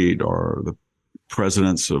 Bankman-Fried, or the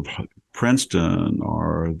presidents of Princeton,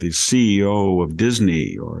 or the CEO of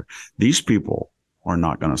Disney, or these people are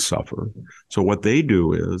not going to suffer. So what they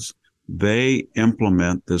do is they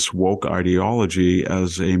implement this woke ideology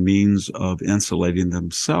as a means of insulating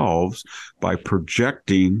themselves by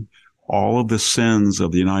projecting all of the sins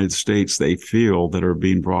of the United States they feel that are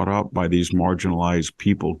being brought up by these marginalized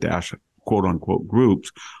people, quote unquote,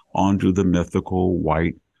 groups onto the mythical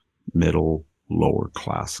white middle lower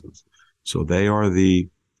classes. So they are the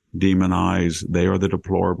demonized, they are the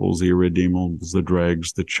deplorables, the irredeemables, the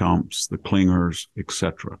dregs, the chumps, the clingers,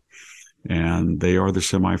 etc. And they are the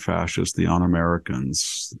semi-fascists, the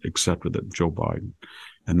un-Americans, etc., that Joe Biden.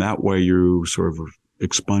 And that way you sort of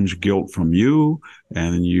expunge guilt from you,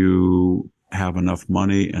 and you have enough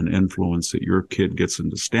money and influence that your kid gets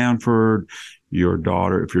into Stanford. Your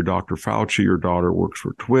daughter, if you're Dr. Fauci, your daughter works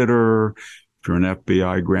for Twitter. If you're an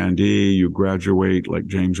FBI grandee, you graduate like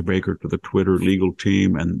James Baker to the Twitter legal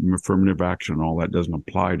team, and affirmative action, all that doesn't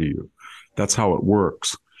apply to you. That's how it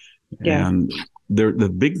works. Yeah. And the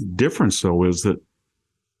big difference, though, is that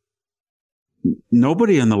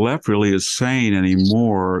nobody on the left really is saying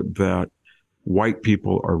anymore that white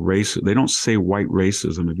people are racist. They don't say white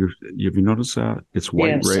racism. Have you noticed that? It's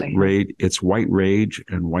white rage. It's white rage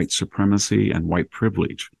and white supremacy and white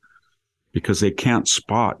privilege, because they can't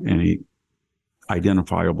spot any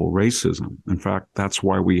identifiable racism. In fact, that's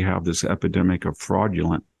why we have this epidemic of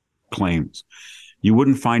fraudulent claims. You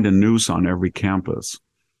wouldn't find a noose on every campus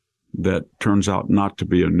that turns out not to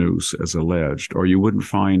be a noose as alleged, or you wouldn't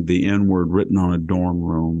find the N-word written on a dorm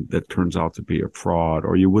room that turns out to be a fraud,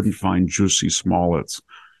 or you wouldn't find Jussie Smollett's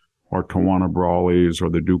or Tawana Brawley's or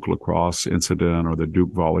the Duke lacrosse incident or the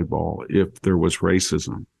Duke volleyball if there was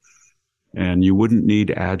racism. And you wouldn't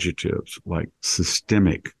need adjectives like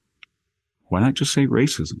systemic. Why not just say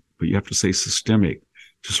racism? But you have to say systemic.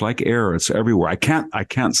 Just like error, it's everywhere. I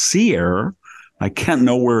can't see error. I can't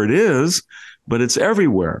know where it is, but it's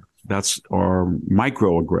everywhere. That's our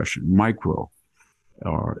microaggression,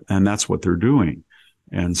 and that's what they're doing.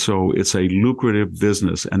 And so it's a lucrative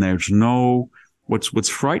business, and there's what's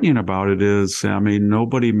frightening about it is, Sammy,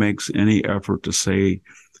 nobody makes any effort to say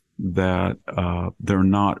that they're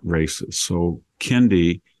not racist. So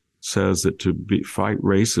Kendi says that to fight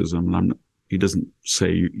racism, and he doesn't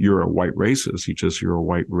say you're a white racist. He just, you're a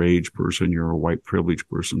white rage person, you're a white privilege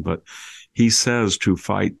person. But he says to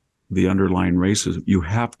fight the underlying racism, you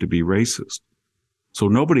have to be racist. So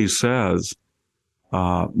nobody says,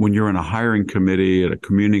 when you're in a hiring committee at a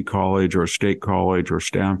community college or a state college or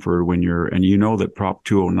Stanford, and you know that Prop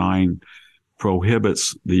 209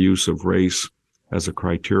 prohibits the use of race as a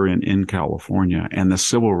criterion in California and the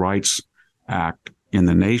Civil Rights Act in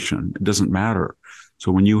the nation, it doesn't matter.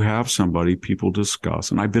 So when you have somebody, people discuss,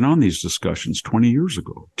 and I've been on these discussions 20 years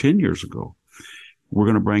ago, 10 years ago, we're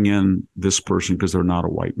going to bring in this person because they're not a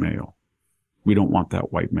white male. We don't want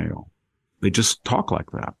that white male. They just talk like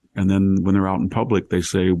that. And then when they're out in public, they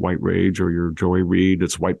say white rage, or you're Joy Reid,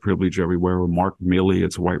 it's white privilege everywhere, or Mark Milley,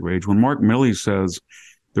 it's white rage. When Mark Milley says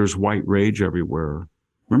there's white rage everywhere,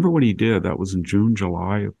 remember what he did? That was in June,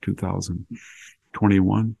 July of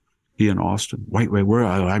 2021. He in Austin. White rage,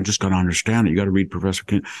 I'm just going to understand it. You got to read Professor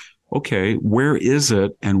King. Okay, where is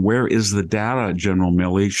it? And where is the data, General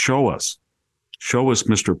Milley? Show us. Show us,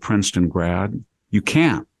 Mr. Princeton grad. You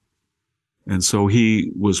can't. And so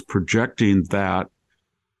he was projecting that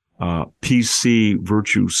PC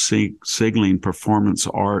virtue signaling performance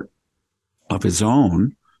art of his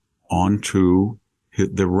own onto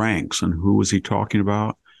the ranks. And who was he talking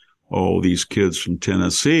about? Oh, these kids from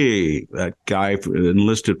Tennessee, that guy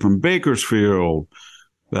enlisted from Bakersfield,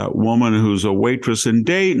 that woman who's a waitress in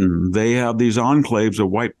Dayton. They have these enclaves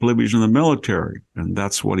of white privilege in the military. And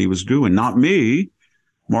that's what he was doing. Not me,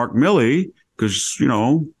 Mark Milley, because,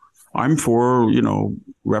 I'm for,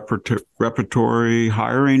 repertory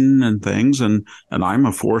hiring and things. And I'm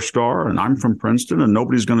a 4-star and I'm from Princeton and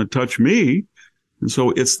nobody's going to touch me. And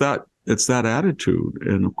so it's that attitude.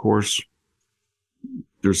 And of course,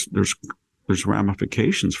 there's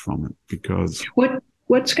ramifications from it, because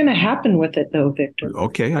what's going to happen with it, though, Victor?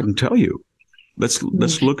 Okay, I can tell you. Let's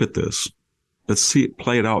look at this. Let's see it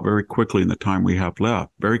play it out very quickly in the time we have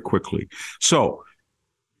left. Very quickly. So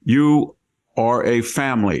you are a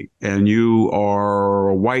family and you are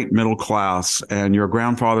a white middle class and your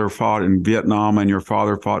grandfather fought in Vietnam and your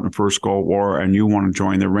father fought in the First Gulf War and you want to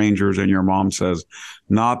join the Rangers and your mom says,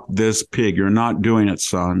 not this pig, you're not doing it,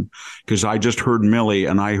 son, because I just heard Millie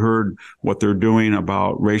and I heard what they're doing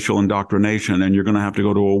about racial indoctrination and you're going to have to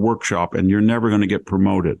go to a workshop and you're never going to get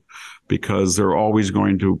promoted, because they're always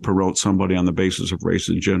going to promote somebody on the basis of race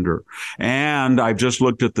and gender. And I've just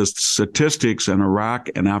looked at the statistics in Iraq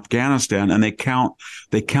and Afghanistan, and they count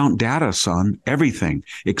data, son, everything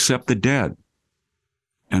except the dead.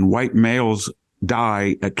 And white males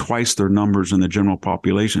die at twice their numbers in the general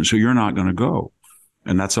population. So you're not going to go.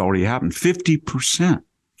 And that's already happened. 50%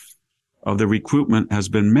 of the recruitment has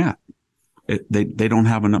been met. They don't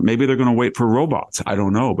have enough. Maybe they're going to wait for robots. I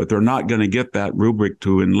don't know, but they're not going to get that rubric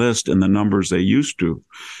to enlist in the numbers they used to.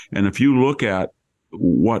 And if you look at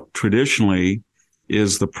what traditionally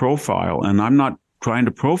is the profile, and I'm not trying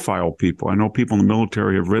to profile people. I know people in the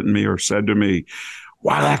military have written me or said to me,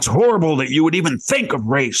 wow, that's horrible that you would even think of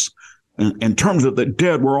race in terms of the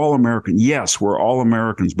dead. We're all American. Yes, we're all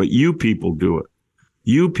Americans, but you people do it.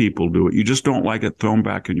 You people do it. You just don't like it thrown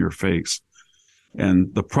back in your face.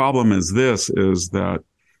 And the problem is this, is that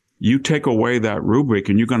you take away that rubric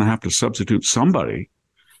and you're going to have to substitute somebody.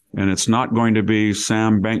 And it's not going to be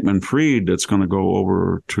Sam Bankman-Fried that's going to go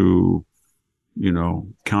over to,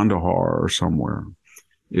 Kandahar or somewhere.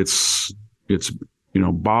 It's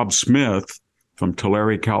Bob Smith from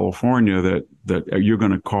Tulare, California that you're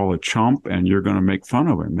going to call a chump and you're going to make fun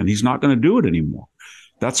of him. And he's not going to do it anymore.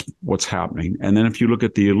 That's what's happening. And then if you look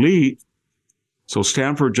at the elite, so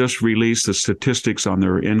Stanford just released the statistics on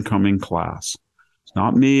their incoming class. It's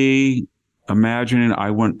not me imagining.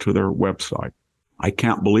 I went to their website. I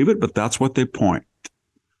can't believe it, but that's what they point.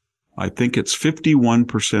 I think it's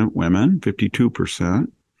 51% women, 52%,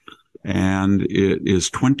 and it is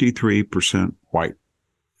 23% white.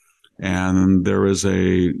 And there is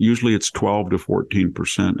usually it's 12 to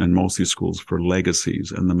 14% in most of these schools for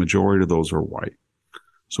legacies, and the majority of those are white.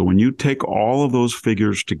 So when you take all of those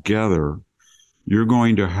figures together, you're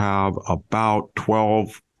going to have about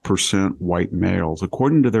 12% white males,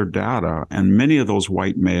 according to their data. And many of those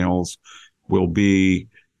white males will be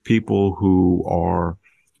people who are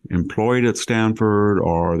employed at Stanford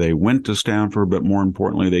or they went to Stanford, but more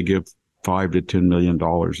importantly, they give $5 to $10 million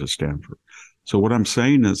to Stanford. So what I'm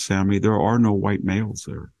saying is, Sammy, there are no white males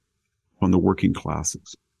there on the working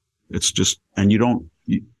classes. It's just, and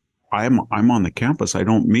I'm on the campus. I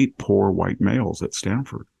don't meet poor white males at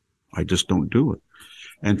Stanford. I just don't do it.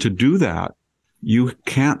 And to do that, you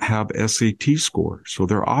can't have SAT scores. So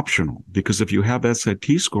they're optional, because if you have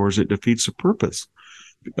SAT scores, it defeats the purpose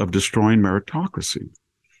of destroying meritocracy.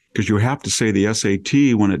 Because you have to say the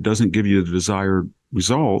SAT when it doesn't give you the desired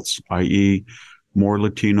results, i.e. more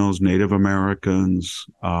Latinos, Native Americans,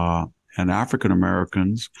 and African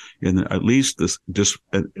Americans in at least this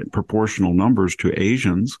disproportional numbers to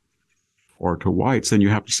Asians or to whites, then you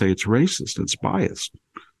have to say it's racist, it's biased.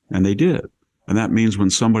 And they did. And that means when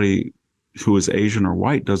somebody who is Asian or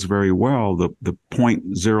white does very well, the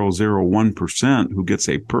 0.001% who gets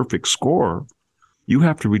a perfect score, you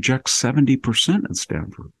have to reject 70% at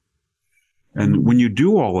Stanford. And when you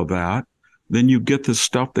do all of that, then you get this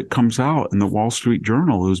stuff that comes out in the Wall Street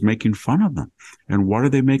Journal who's making fun of them. And what are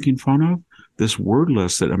they making fun of? This word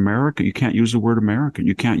list that America, you can't use the word American.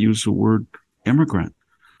 You can't use the word immigrant.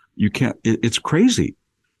 You can't, it's crazy.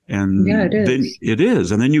 And yeah, it is. Then it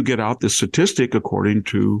is. And then you get out this statistic, according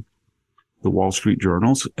to the Wall Street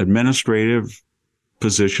Journal's administrative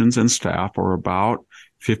positions and staff are about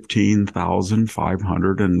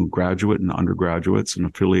 15,500, and graduate and undergraduates and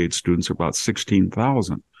affiliate students are about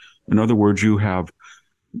 16,000. In other words, you have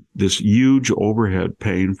this huge overhead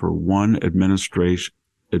paying for one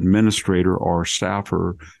administrator or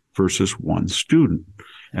staffer versus one student.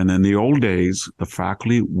 And in the old days, the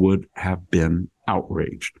faculty would have been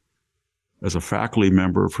outraged. As a faculty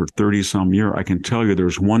member for 30-some years, I can tell you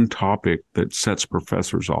there's one topic that sets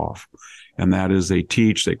professors off, and that is they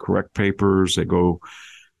teach, they correct papers, they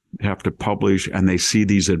have to publish, and they see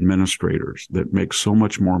these administrators that make so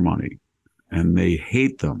much more money, and they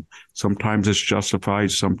hate them. Sometimes it's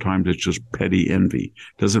justified, sometimes it's just petty envy.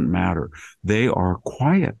 Doesn't matter. They are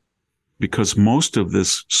quiet because most of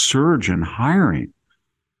this surge in hiring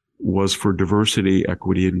was for diversity,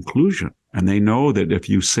 equity, inclusion. And they know that if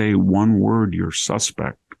you say one word, you're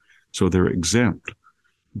suspect. So they're exempt.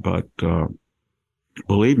 But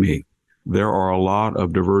believe me, there are a lot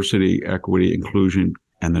of diversity, equity, inclusion,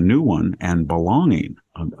 and the new one, and belonging.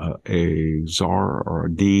 A czar or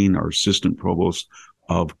a dean or assistant provost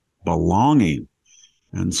of belonging.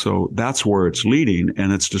 And so that's where it's leading,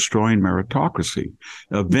 and it's destroying meritocracy.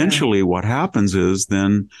 Eventually, what happens is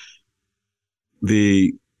then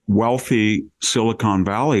the wealthy Silicon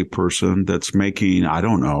Valley person that's making, I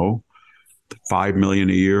don't know, $5 million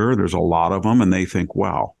a year, there's a lot of them, and they think,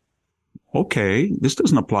 wow, okay, this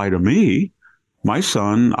doesn't apply to me. My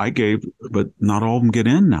son, I gave, but not all of them get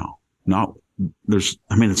in now.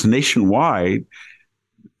 It's nationwide.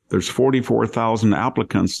 There's 44,000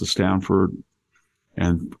 applicants to Stanford,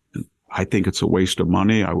 and I think it's a waste of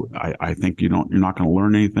money. I think you're not going to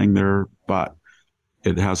learn anything there, but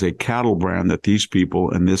it has a cattle brand that these people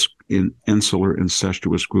and this insular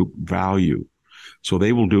incestuous group value. So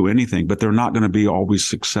they will do anything, but they're not going to be always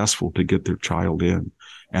successful to get their child in.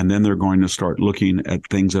 And then they're going to start looking at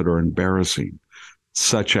things that are embarrassing,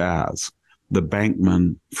 such as the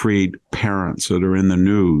Bankman-Fried parents that are in the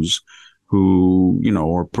news who,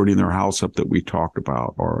 are putting their house up that we talked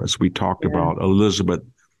about, or as we talked about, Elizabeth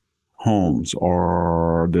Holmes,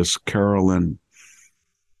 or this Carolyn,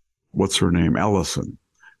 what's her name, Ellison,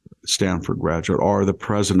 Stanford graduate, or the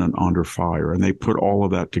president under fire. And they put all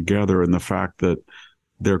of that together, and the fact that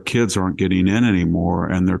their kids aren't getting in anymore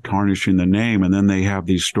and they're tarnishing the name. And then they have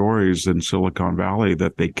these stories in Silicon Valley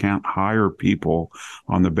that they can't hire people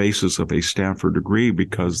on the basis of a Stanford degree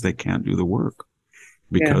because they can't do the work.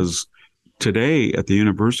 Because today at the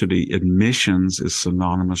university, admissions is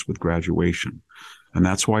synonymous with graduation. And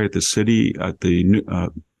that's why at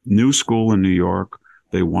the new school in New York,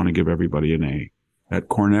 they want to give everybody an A. At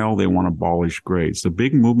Cornell, they want to abolish grades. The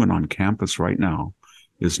big movement on campus right now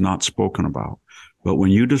is not spoken about. But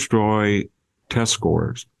when you destroy test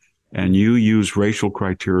scores and you use racial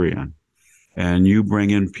criterion and you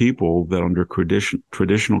bring in people that under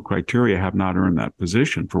traditional criteria have not earned that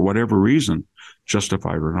position for whatever reason,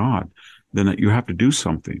 justified or not, then you have to do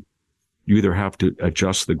something. You either have to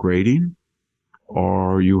adjust the grading,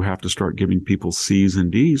 or you have to start giving people C's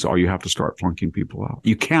and D's, or you have to start flunking people out.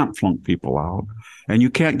 You can't flunk people out, and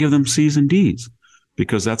you can't give them C's and D's,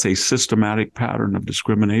 because that's a systematic pattern of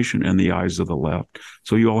discrimination in the eyes of the left.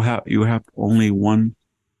 So you only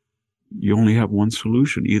have one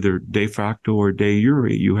solution, either de facto or de jure.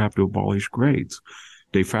 You have to abolish grades.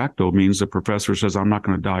 De facto means the professor says, I'm not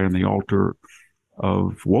going to die on the altar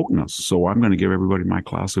of wokeness, so I'm going to give everybody my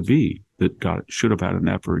class a B that should have had an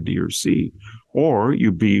F or a D or C. Or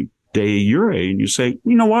you be de jure and you say,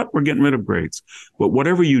 you know what, we're getting rid of grades. But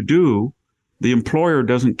whatever you do, the employer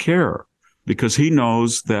doesn't care, because he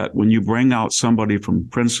knows that when you bring out somebody from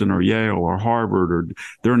Princeton or Yale or Harvard, or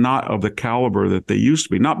they're not of the caliber that they used to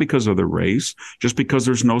be, not because of their race, just because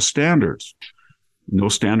there's no standards. No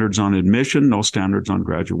standards on admission, no standards on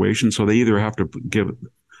graduation. So they either have to give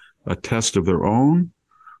a test of their own,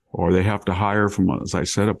 or they have to hire from, as I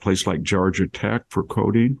said, a place like Georgia Tech for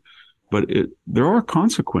coding. But there are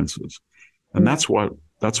consequences. And that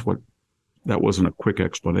wasn't a quick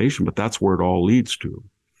explanation, but that's where it all leads to.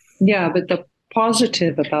 Yeah, but the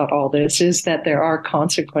positive about all this is that there are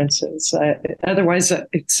consequences. Otherwise,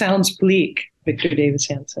 it sounds bleak, Victor Davis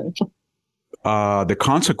Hanson. The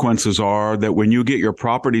consequences are that when you get your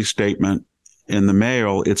property statement in the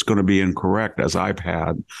mail, it's going to be incorrect, as I've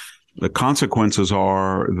had. The consequences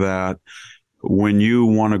are that when you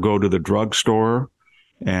want to go to the drugstore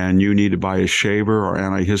and you need to buy a shaver or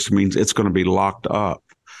antihistamines, it's going to be locked up.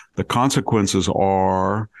 The consequences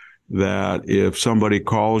are that if somebody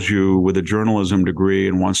calls you with a journalism degree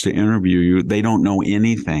and wants to interview you, they don't know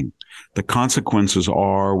anything. The consequences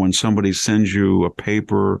are when somebody sends you a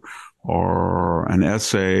paper or an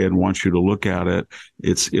essay and wants you to look at it,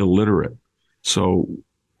 it's illiterate. So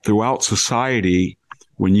throughout society,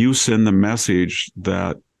 when you send the message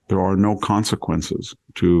that there are no consequences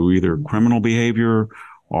to either criminal behavior,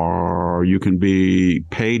 or you can be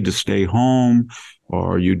paid to stay home,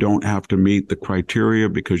 or you don't have to meet the criteria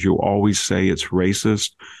because you always say it's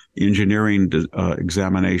racist. Engineering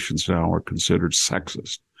examinations now are considered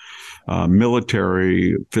sexist.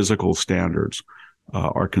 Military physical standards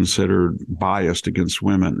are considered biased against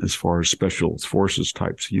women as far as special forces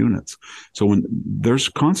types units. So when there's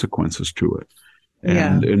consequences to it,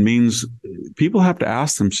 and it means people have to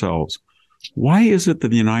ask themselves, why is it that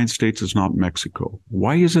the United States is not Mexico?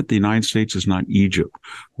 Why is it the United States is not Egypt?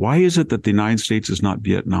 Why is it that the United States is not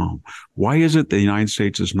Vietnam? Why is it the United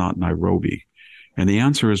States is not Nairobi? And the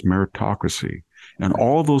answer is meritocracy. And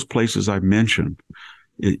all those places I've mentioned,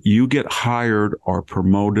 you get hired or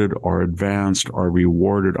promoted or advanced or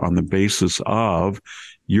rewarded on the basis of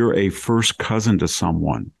you're a first cousin to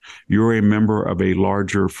someone. You're a member of a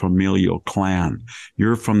larger familial clan.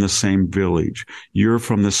 You're from the same village. You're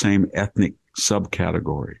from the same ethnic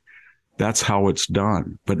subcategory. That's how it's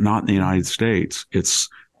done, but not in the United States. It's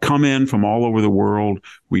come in from all over the world.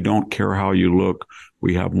 We don't care how you look.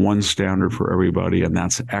 We have one standard for everybody, and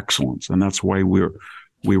that's excellence. And that's why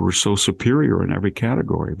we were so superior in every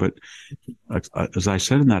category. But as I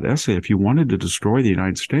said in that essay, if you wanted to destroy the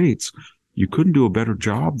United States, you couldn't do a better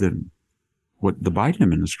job than what the Biden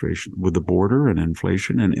administration with the border and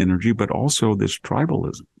inflation and energy, but also this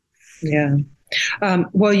tribalism. Yeah.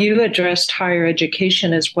 Well, you addressed higher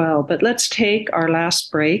education as well, but let's take our last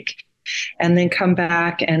break and then come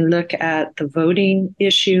back and look at the voting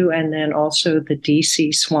issue and then also the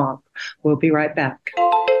DC swamp. We'll be right back.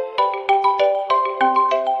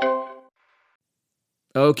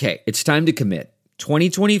 Okay, it's time to commit.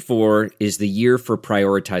 2024 is the year for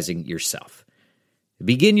prioritizing yourself.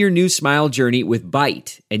 Begin your new smile journey with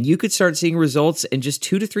Byte, and you could start seeing results in just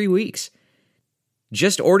 2 to 3 weeks.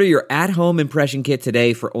 Just order your at-home impression kit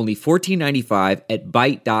today for only $14.95 at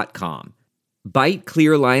Byte.com. Byte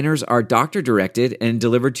clear liners are doctor-directed and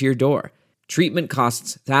delivered to your door. Treatment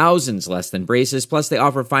costs thousands less than braces, plus they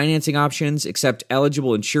offer financing options, accept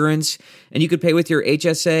eligible insurance, and you could pay with your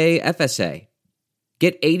HSA, FSA.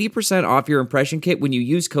 Get 80% off your impression kit when you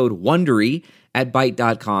use code WONDERY at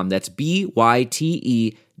Byte.com. That's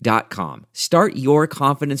BYTE.com. Start your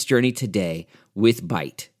confidence journey today with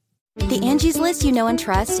Byte. The Angie's List you know and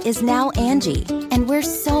trust is now Angie, and we're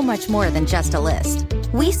so much more than just a list.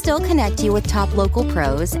 We still connect you with top local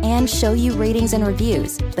pros and show you ratings and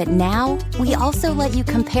reviews, but now we also let you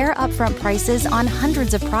compare upfront prices on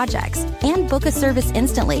hundreds of projects and book a service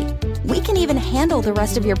instantly. We can even handle the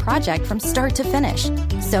rest of your project from start to finish.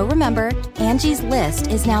 So remember, Angie's List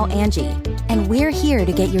is now Angie, and we're here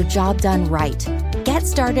to get your job done right. Get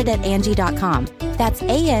started at Angie.com. That's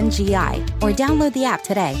ANGI, or download the app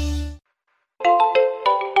today.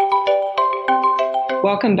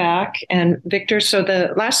 Welcome back. And Victor, so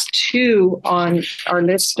the last two on our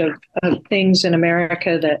list of things in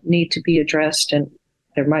America that need to be addressed, and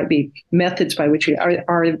there might be methods by which we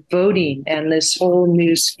are voting and this whole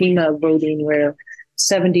new schema of voting where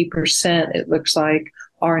 70%, it looks like,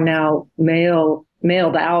 are now mailed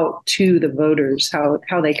out to the voters.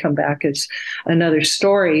 How they come back is another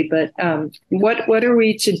story. But what are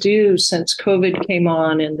we to do since COVID came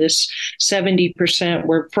on and this 70%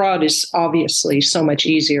 where fraud is obviously so much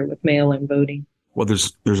easier with mail-in voting? Well,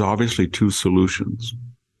 there's obviously two solutions.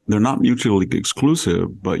 They're not mutually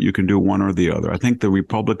exclusive, but you can do one or the other. I think the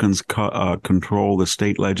Republicans control the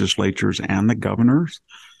state legislatures and the governors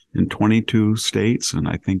in 22 states, and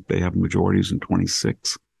I think they have majorities in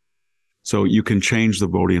 26. So you can change the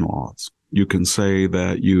voting laws. You can say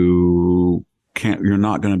that you're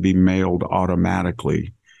not going to be mailed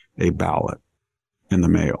automatically a ballot in the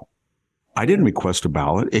mail. I didn't request a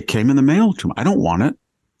ballot. It came in the mail to me. I don't want it,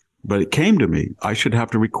 but it came to me. I should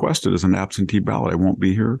have to request it as an absentee ballot. I won't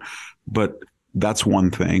be here, but that's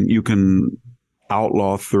one thing. You can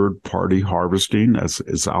outlaw third-party harvesting, as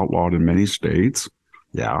is outlawed in many states.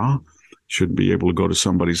 Yeah. Should be able to go to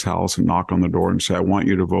somebody's house and knock on the door and say, I want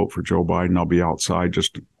you to vote for Joe Biden. I'll be outside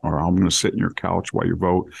or I'm going to sit in your couch while you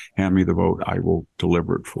vote. Hand me the vote. I will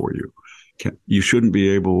deliver it for you. You shouldn't be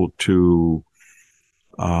able to,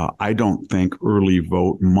 I don't think, early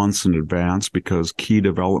vote months in advance because key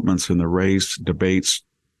developments in the race, debates,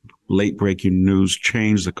 late breaking news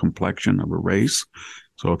change the complexion of a race.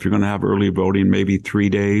 So if you're going to have early voting, maybe 3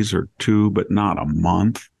 days or 2, but not a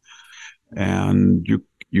month. And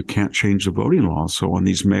you can't change the voting laws. So on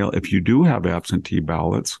these if you do have absentee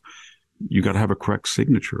ballots, you got to have a correct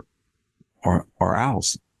signature or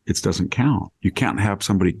else it doesn't count. You can't have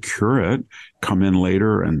somebody cure it, come in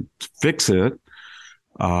later and fix it.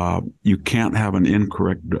 You can't have an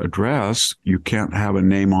incorrect address. You can't have a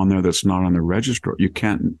name on there that's not on the register. You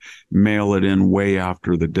can't mail it in way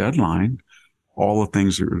after the deadline. All the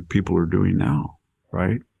things that people are doing now,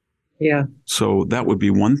 right? Yeah. So that would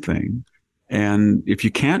be one thing. And if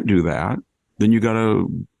you can't do that, then you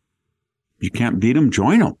can't beat them,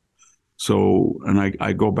 join them. So, and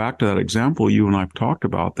I go back to that example you and I've talked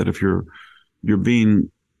about, that if you're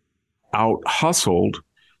being out hustled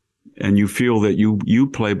and you feel that you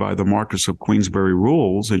play by the Marquess of Queensberry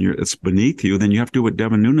rules and it's beneath you, then you have to do what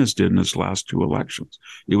Devin Nunes did in his last 2 elections.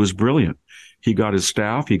 It was brilliant. He got his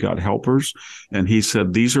staff, he got helpers, and he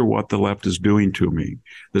said, these are what the left is doing to me.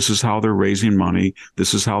 This is how they're raising money.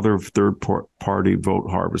 This is how they're third-party vote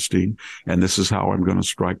harvesting, and this is how I'm going to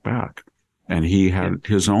strike back. And he had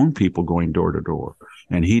his own people going door to door,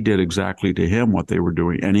 and he did exactly to him what they were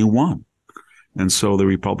doing, and he won. And so the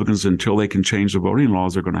Republicans, until they can change the voting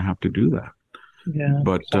laws, are going to have to do that. Yeah.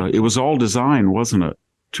 But it was all designed, wasn't it?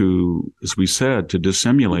 to, as we said, to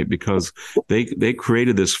dissimulate, because they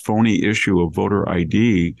created this phony issue of voter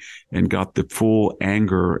ID and got the full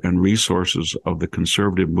anger and resources of the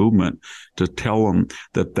conservative movement to tell them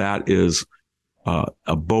that that is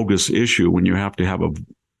a bogus issue when you have to have a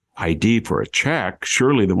ID for a check.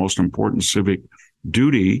 Surely the most important civic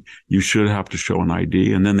duty, you should have to show an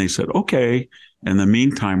ID. And then they said, okay. In the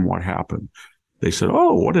meantime, what happened? They said,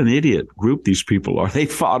 oh, what an idiot group these people are. They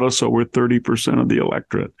fought us over 30% of the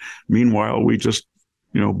electorate. Meanwhile, we just,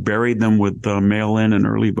 buried them with mail-in and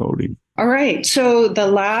early voting. All right. So the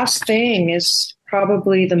last thing is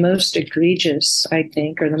probably the most egregious, I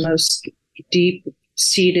think, or the most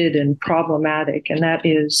deep-seated and problematic, and that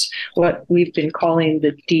is what we've been calling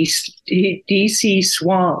the DC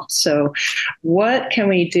swamp. So what can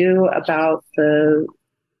we do about the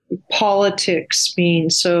politics being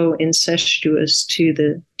so incestuous to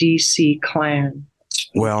the DC clan?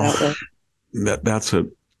 Well, that's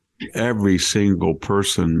every single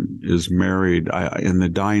person is married. In the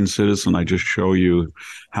Dying Citizen, I just show you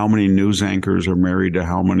how many news anchors are married to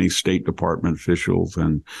how many State Department officials.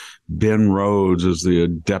 And Ben Rhodes is the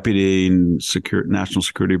deputy national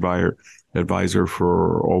security advisor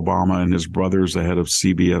for Obama, and his brother's the head of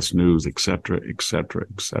CBS News, et cetera, et cetera,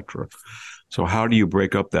 et cetera. So how do you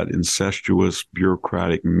break up that incestuous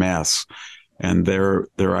bureaucratic mess? And their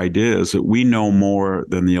idea is that we know more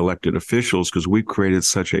than the elected officials because we created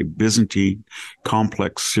such a Byzantine,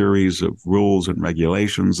 complex series of rules and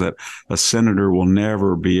regulations that a senator will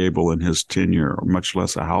never be able in his tenure, or much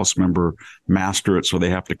less a House member, master it, so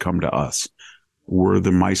they have to come to us. We're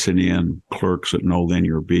the Mycenaean clerks that know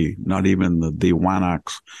linear B. Not even the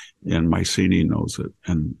Wanax in Mycenae knows it.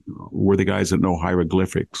 And we're the guys that know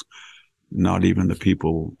hieroglyphics. Not even the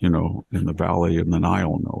people, in the valley and the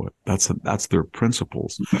Nile know it. That's their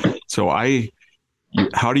principles. So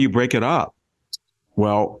how do you break it up?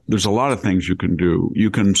 Well, there's a lot of things you can do.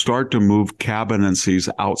 You can start to move cabinetcies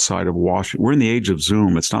outside of Washington. We're in the age of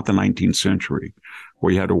Zoom. It's not the 19th century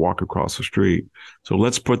where you had to walk across the street. So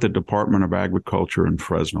let's put the Department of Agriculture in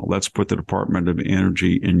Fresno. Let's put the Department of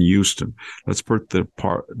Energy in Houston. Let's put the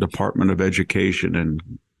Department of Education in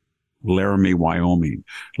Laramie, Wyoming.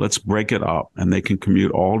 Let's break it up, and they can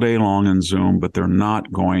commute all day long in Zoom, but they're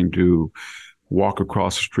not going to walk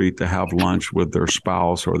across the street to have lunch with their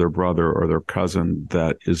spouse or their brother or their cousin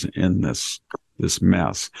that is in this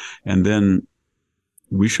mess. And then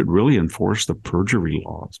we should really enforce the perjury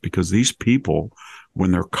laws, because these people,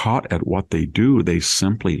 when they're caught at what they do, they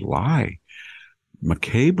simply lie.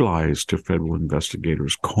 McCabe lies to federal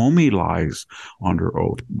investigators. Comey lies under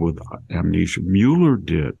oath with amnesia. Mueller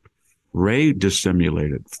did. Wray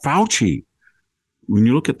dissimulated. Fauci, when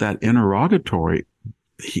you look at that interrogatory,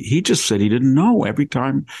 he just said he didn't know every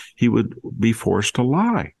time he would be forced to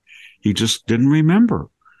lie. He just didn't remember.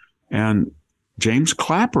 And James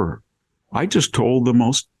Clapper, I just told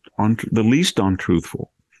the least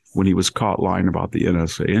untruthful when he was caught lying about the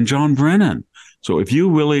NSA. And John Brennan. So if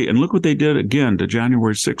you really, and look what they did again to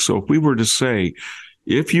January 6th. So if we were to say,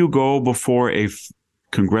 if you go before a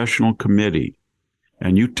congressional committee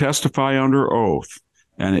and you testify under oath,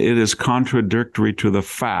 and it is contradictory to the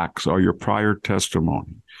facts or your prior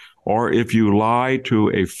testimony, or if you lie to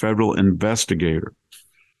a federal investigator,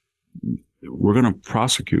 we're going to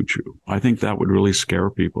prosecute you. I think that would really scare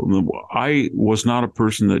people. I was not a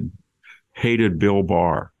person that hated Bill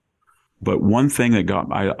Barr, but one thing that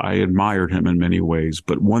I admired him in many ways,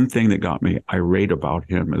 but one thing that got me irate about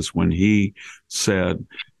him is when he said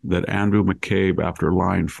that Andrew McCabe, after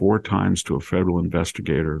lying 4 times to a federal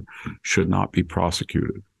investigator, should not be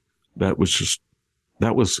prosecuted. That was just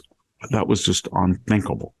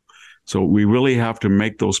unthinkable. So we really have to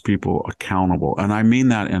make those people accountable. And I mean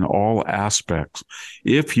that in all aspects.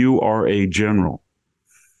 If you are a general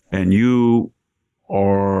and you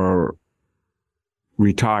are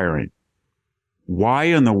retiring, why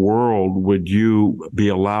in the world would you be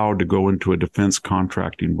allowed to go into a defense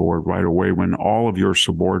contracting board right away when all of your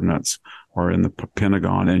subordinates are in the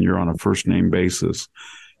Pentagon and you're on a first name basis?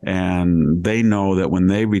 And they know that when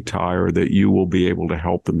they retire that you will be able to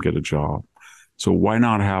help them get a job. So why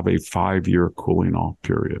not have a 5-year cooling off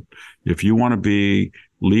period? If you want to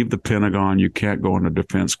leave the Pentagon, you can't go on a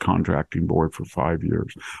defense contracting board for 5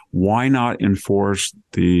 years. Why not enforce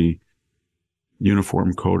the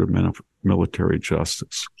Uniform Code of Military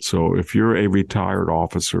Justice? So if you're a retired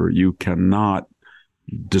officer, you cannot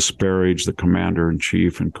disparage the commander in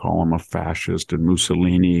chief and call him a fascist and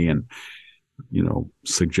Mussolini and,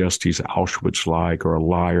 suggest he's Auschwitz-like or a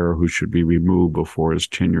liar who should be removed before his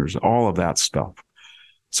tenures, all of that stuff.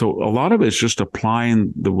 So a lot of it's just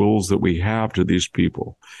applying the rules that we have to these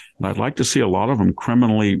people. And I'd like to see a lot of them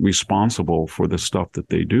criminally responsible for the stuff that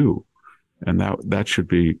they do. And that should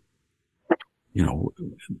be,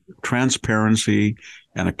 transparency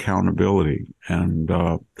and accountability. And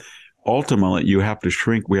ultimately, you have to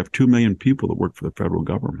shrink. We have 2 million people that work for the federal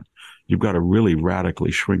government. You've got to really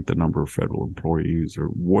radically shrink the number of federal employees. They're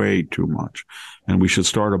way too much. And we should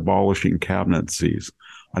start abolishing cabinet seats.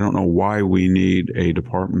 I don't know why we need a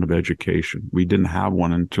Department of Education. We didn't have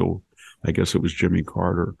one until, I guess it was Jimmy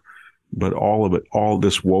Carter. But all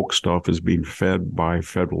this woke stuff is being fed by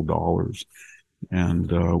federal dollars.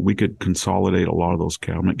 And we could consolidate a lot of those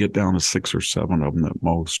cabinets, get down to 6 or 7 of them at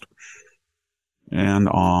most. And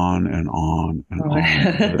on and on and on.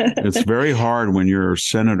 It's very hard when you're a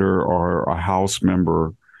senator or a House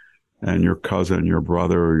member and your cousin, your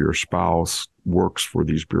brother, or your spouse works for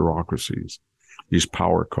these bureaucracies, these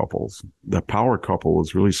power couples. The power couple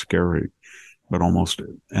is really scary, but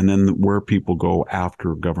and then where people go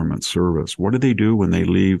after government service. What do they do when they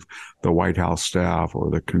leave the White House staff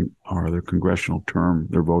or their congressional term?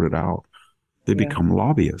 They're voted out. They become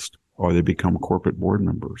lobbyists, or they become corporate board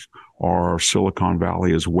members, or Silicon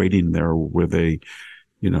Valley is waiting there with a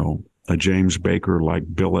James Baker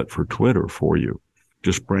like billet for Twitter for you.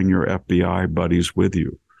 Just bring your FBI buddies with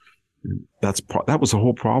you. That was the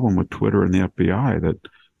whole problem with Twitter and the FBI, that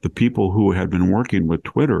the people who had been working with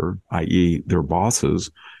Twitter, i.e. their bosses,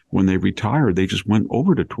 when they retired, they just went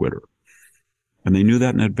over to Twitter, and they knew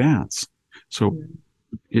that in advance. So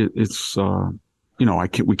we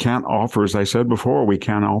can't offer, as I said before, we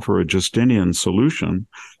can't offer a Justinian solution,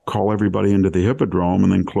 call everybody into the Hippodrome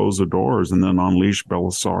and then close the doors and then unleash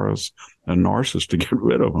Belisarius and Narcissus to get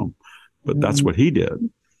rid of them. But that's what he did.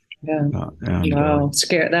 Yeah.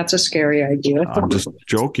 That's a scary idea. I'm just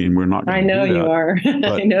joking. We're not. I know you are.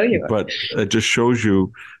 I know you are. But it just shows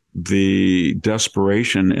you the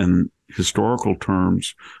desperation in historical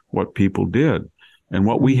terms, what people did. And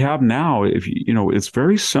what we have now, it's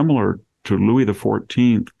very similar to Louis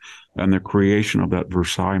XIV and the creation of that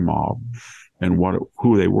Versailles mob and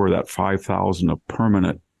who they were, that 5,000 of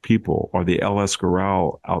permanent people, or the El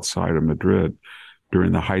Escorial outside of Madrid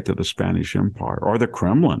during the height of the Spanish Empire, or the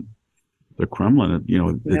Kremlin. The Kremlin,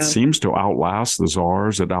 it seems to outlast the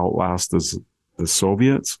czars. It outlasts the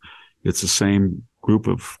Soviets. It's the same group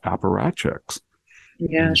of apparatchiks.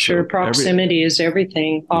 Yeah, and sure. Proximity is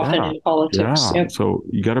everything, often in politics. Yeah. Yep. So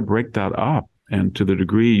you got to break that up. And to the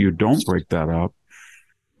degree you don't break that up,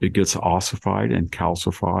 it gets ossified and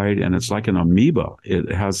calcified, and it's like an amoeba. It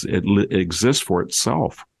exists for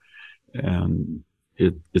itself, and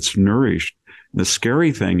it's nourished. The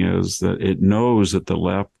scary thing is that it knows that the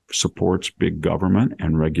left supports big government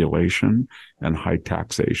and regulation and high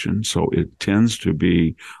taxation. So it tends to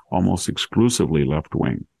be almost exclusively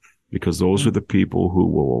left-wing, because those are the people who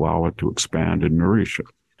will allow it to expand and nourish it.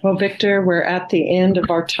 Well, Victor, we're at the end of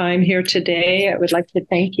our time here today. I would like to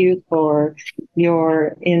thank you for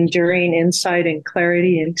your enduring insight and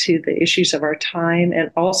clarity into the issues of our time, and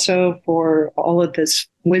also for all of this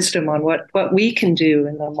wisdom on what we can do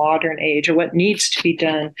in the modern age, or what needs to be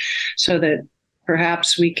done, so that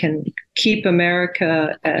perhaps we can keep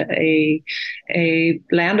America a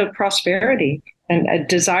land of prosperity and a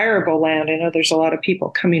desirable land. I know there's a lot of people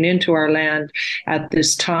coming into our land at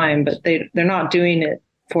this time, but they're not doing it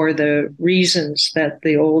for the reasons that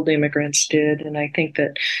the old immigrants did. And I think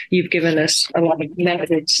that you've given us a lot of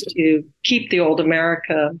methods to keep the old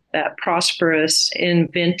America, that prosperous,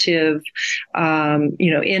 inventive,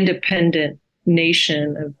 independent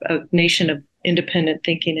nation, a nation of independent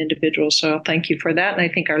thinking individuals. So thank you for that. And I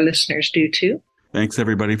think our listeners do too. Thanks,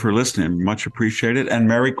 everybody, for listening. Much appreciated. And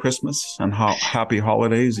Merry Christmas and happy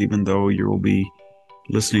holidays, even though you will be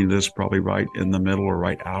listening to this probably right in the middle or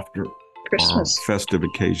right after Christmas. Our festive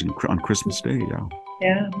occasion on Christmas Day.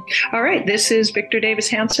 Yeah. All right. This is Victor Davis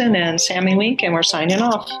Hanson and Sammy Wink, and we're signing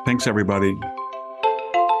off. Thanks, everybody.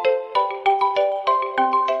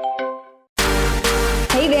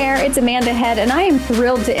 Hey there, it's Amanda Head, and I am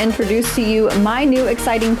thrilled to introduce to you my new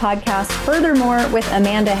exciting podcast, Furthermore with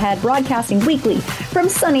Amanda Head, broadcasting weekly from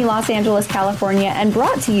sunny Los Angeles, California, and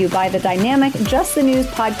brought to you by the dynamic Just the News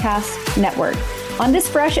Podcast Network. On this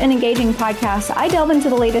fresh and engaging podcast, I delve into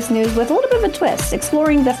the latest news with a little bit of a twist,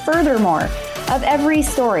 exploring the furthermore of every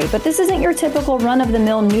story. But this isn't your typical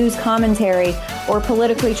run-of-the-mill news commentary or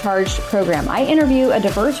politically charged program. I interview a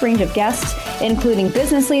diverse range of guests, including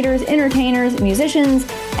business leaders, entertainers, musicians,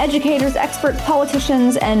 educators, experts,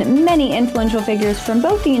 politicians, and many influential figures from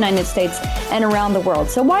both the United States and around the world.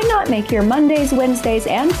 So why not make your Mondays, Wednesdays,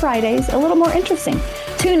 and Fridays a little more interesting?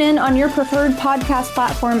 Tune in on your preferred podcast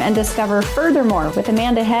platform and discover Furthermore with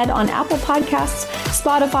Amanda Head on Apple Podcasts,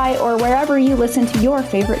 Spotify, or wherever you listen to your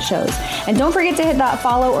favorite shows. And don't forget to hit that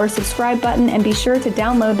follow or subscribe button and be sure to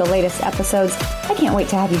download the latest episodes. I can't wait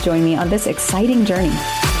to have you join me on this exciting journey.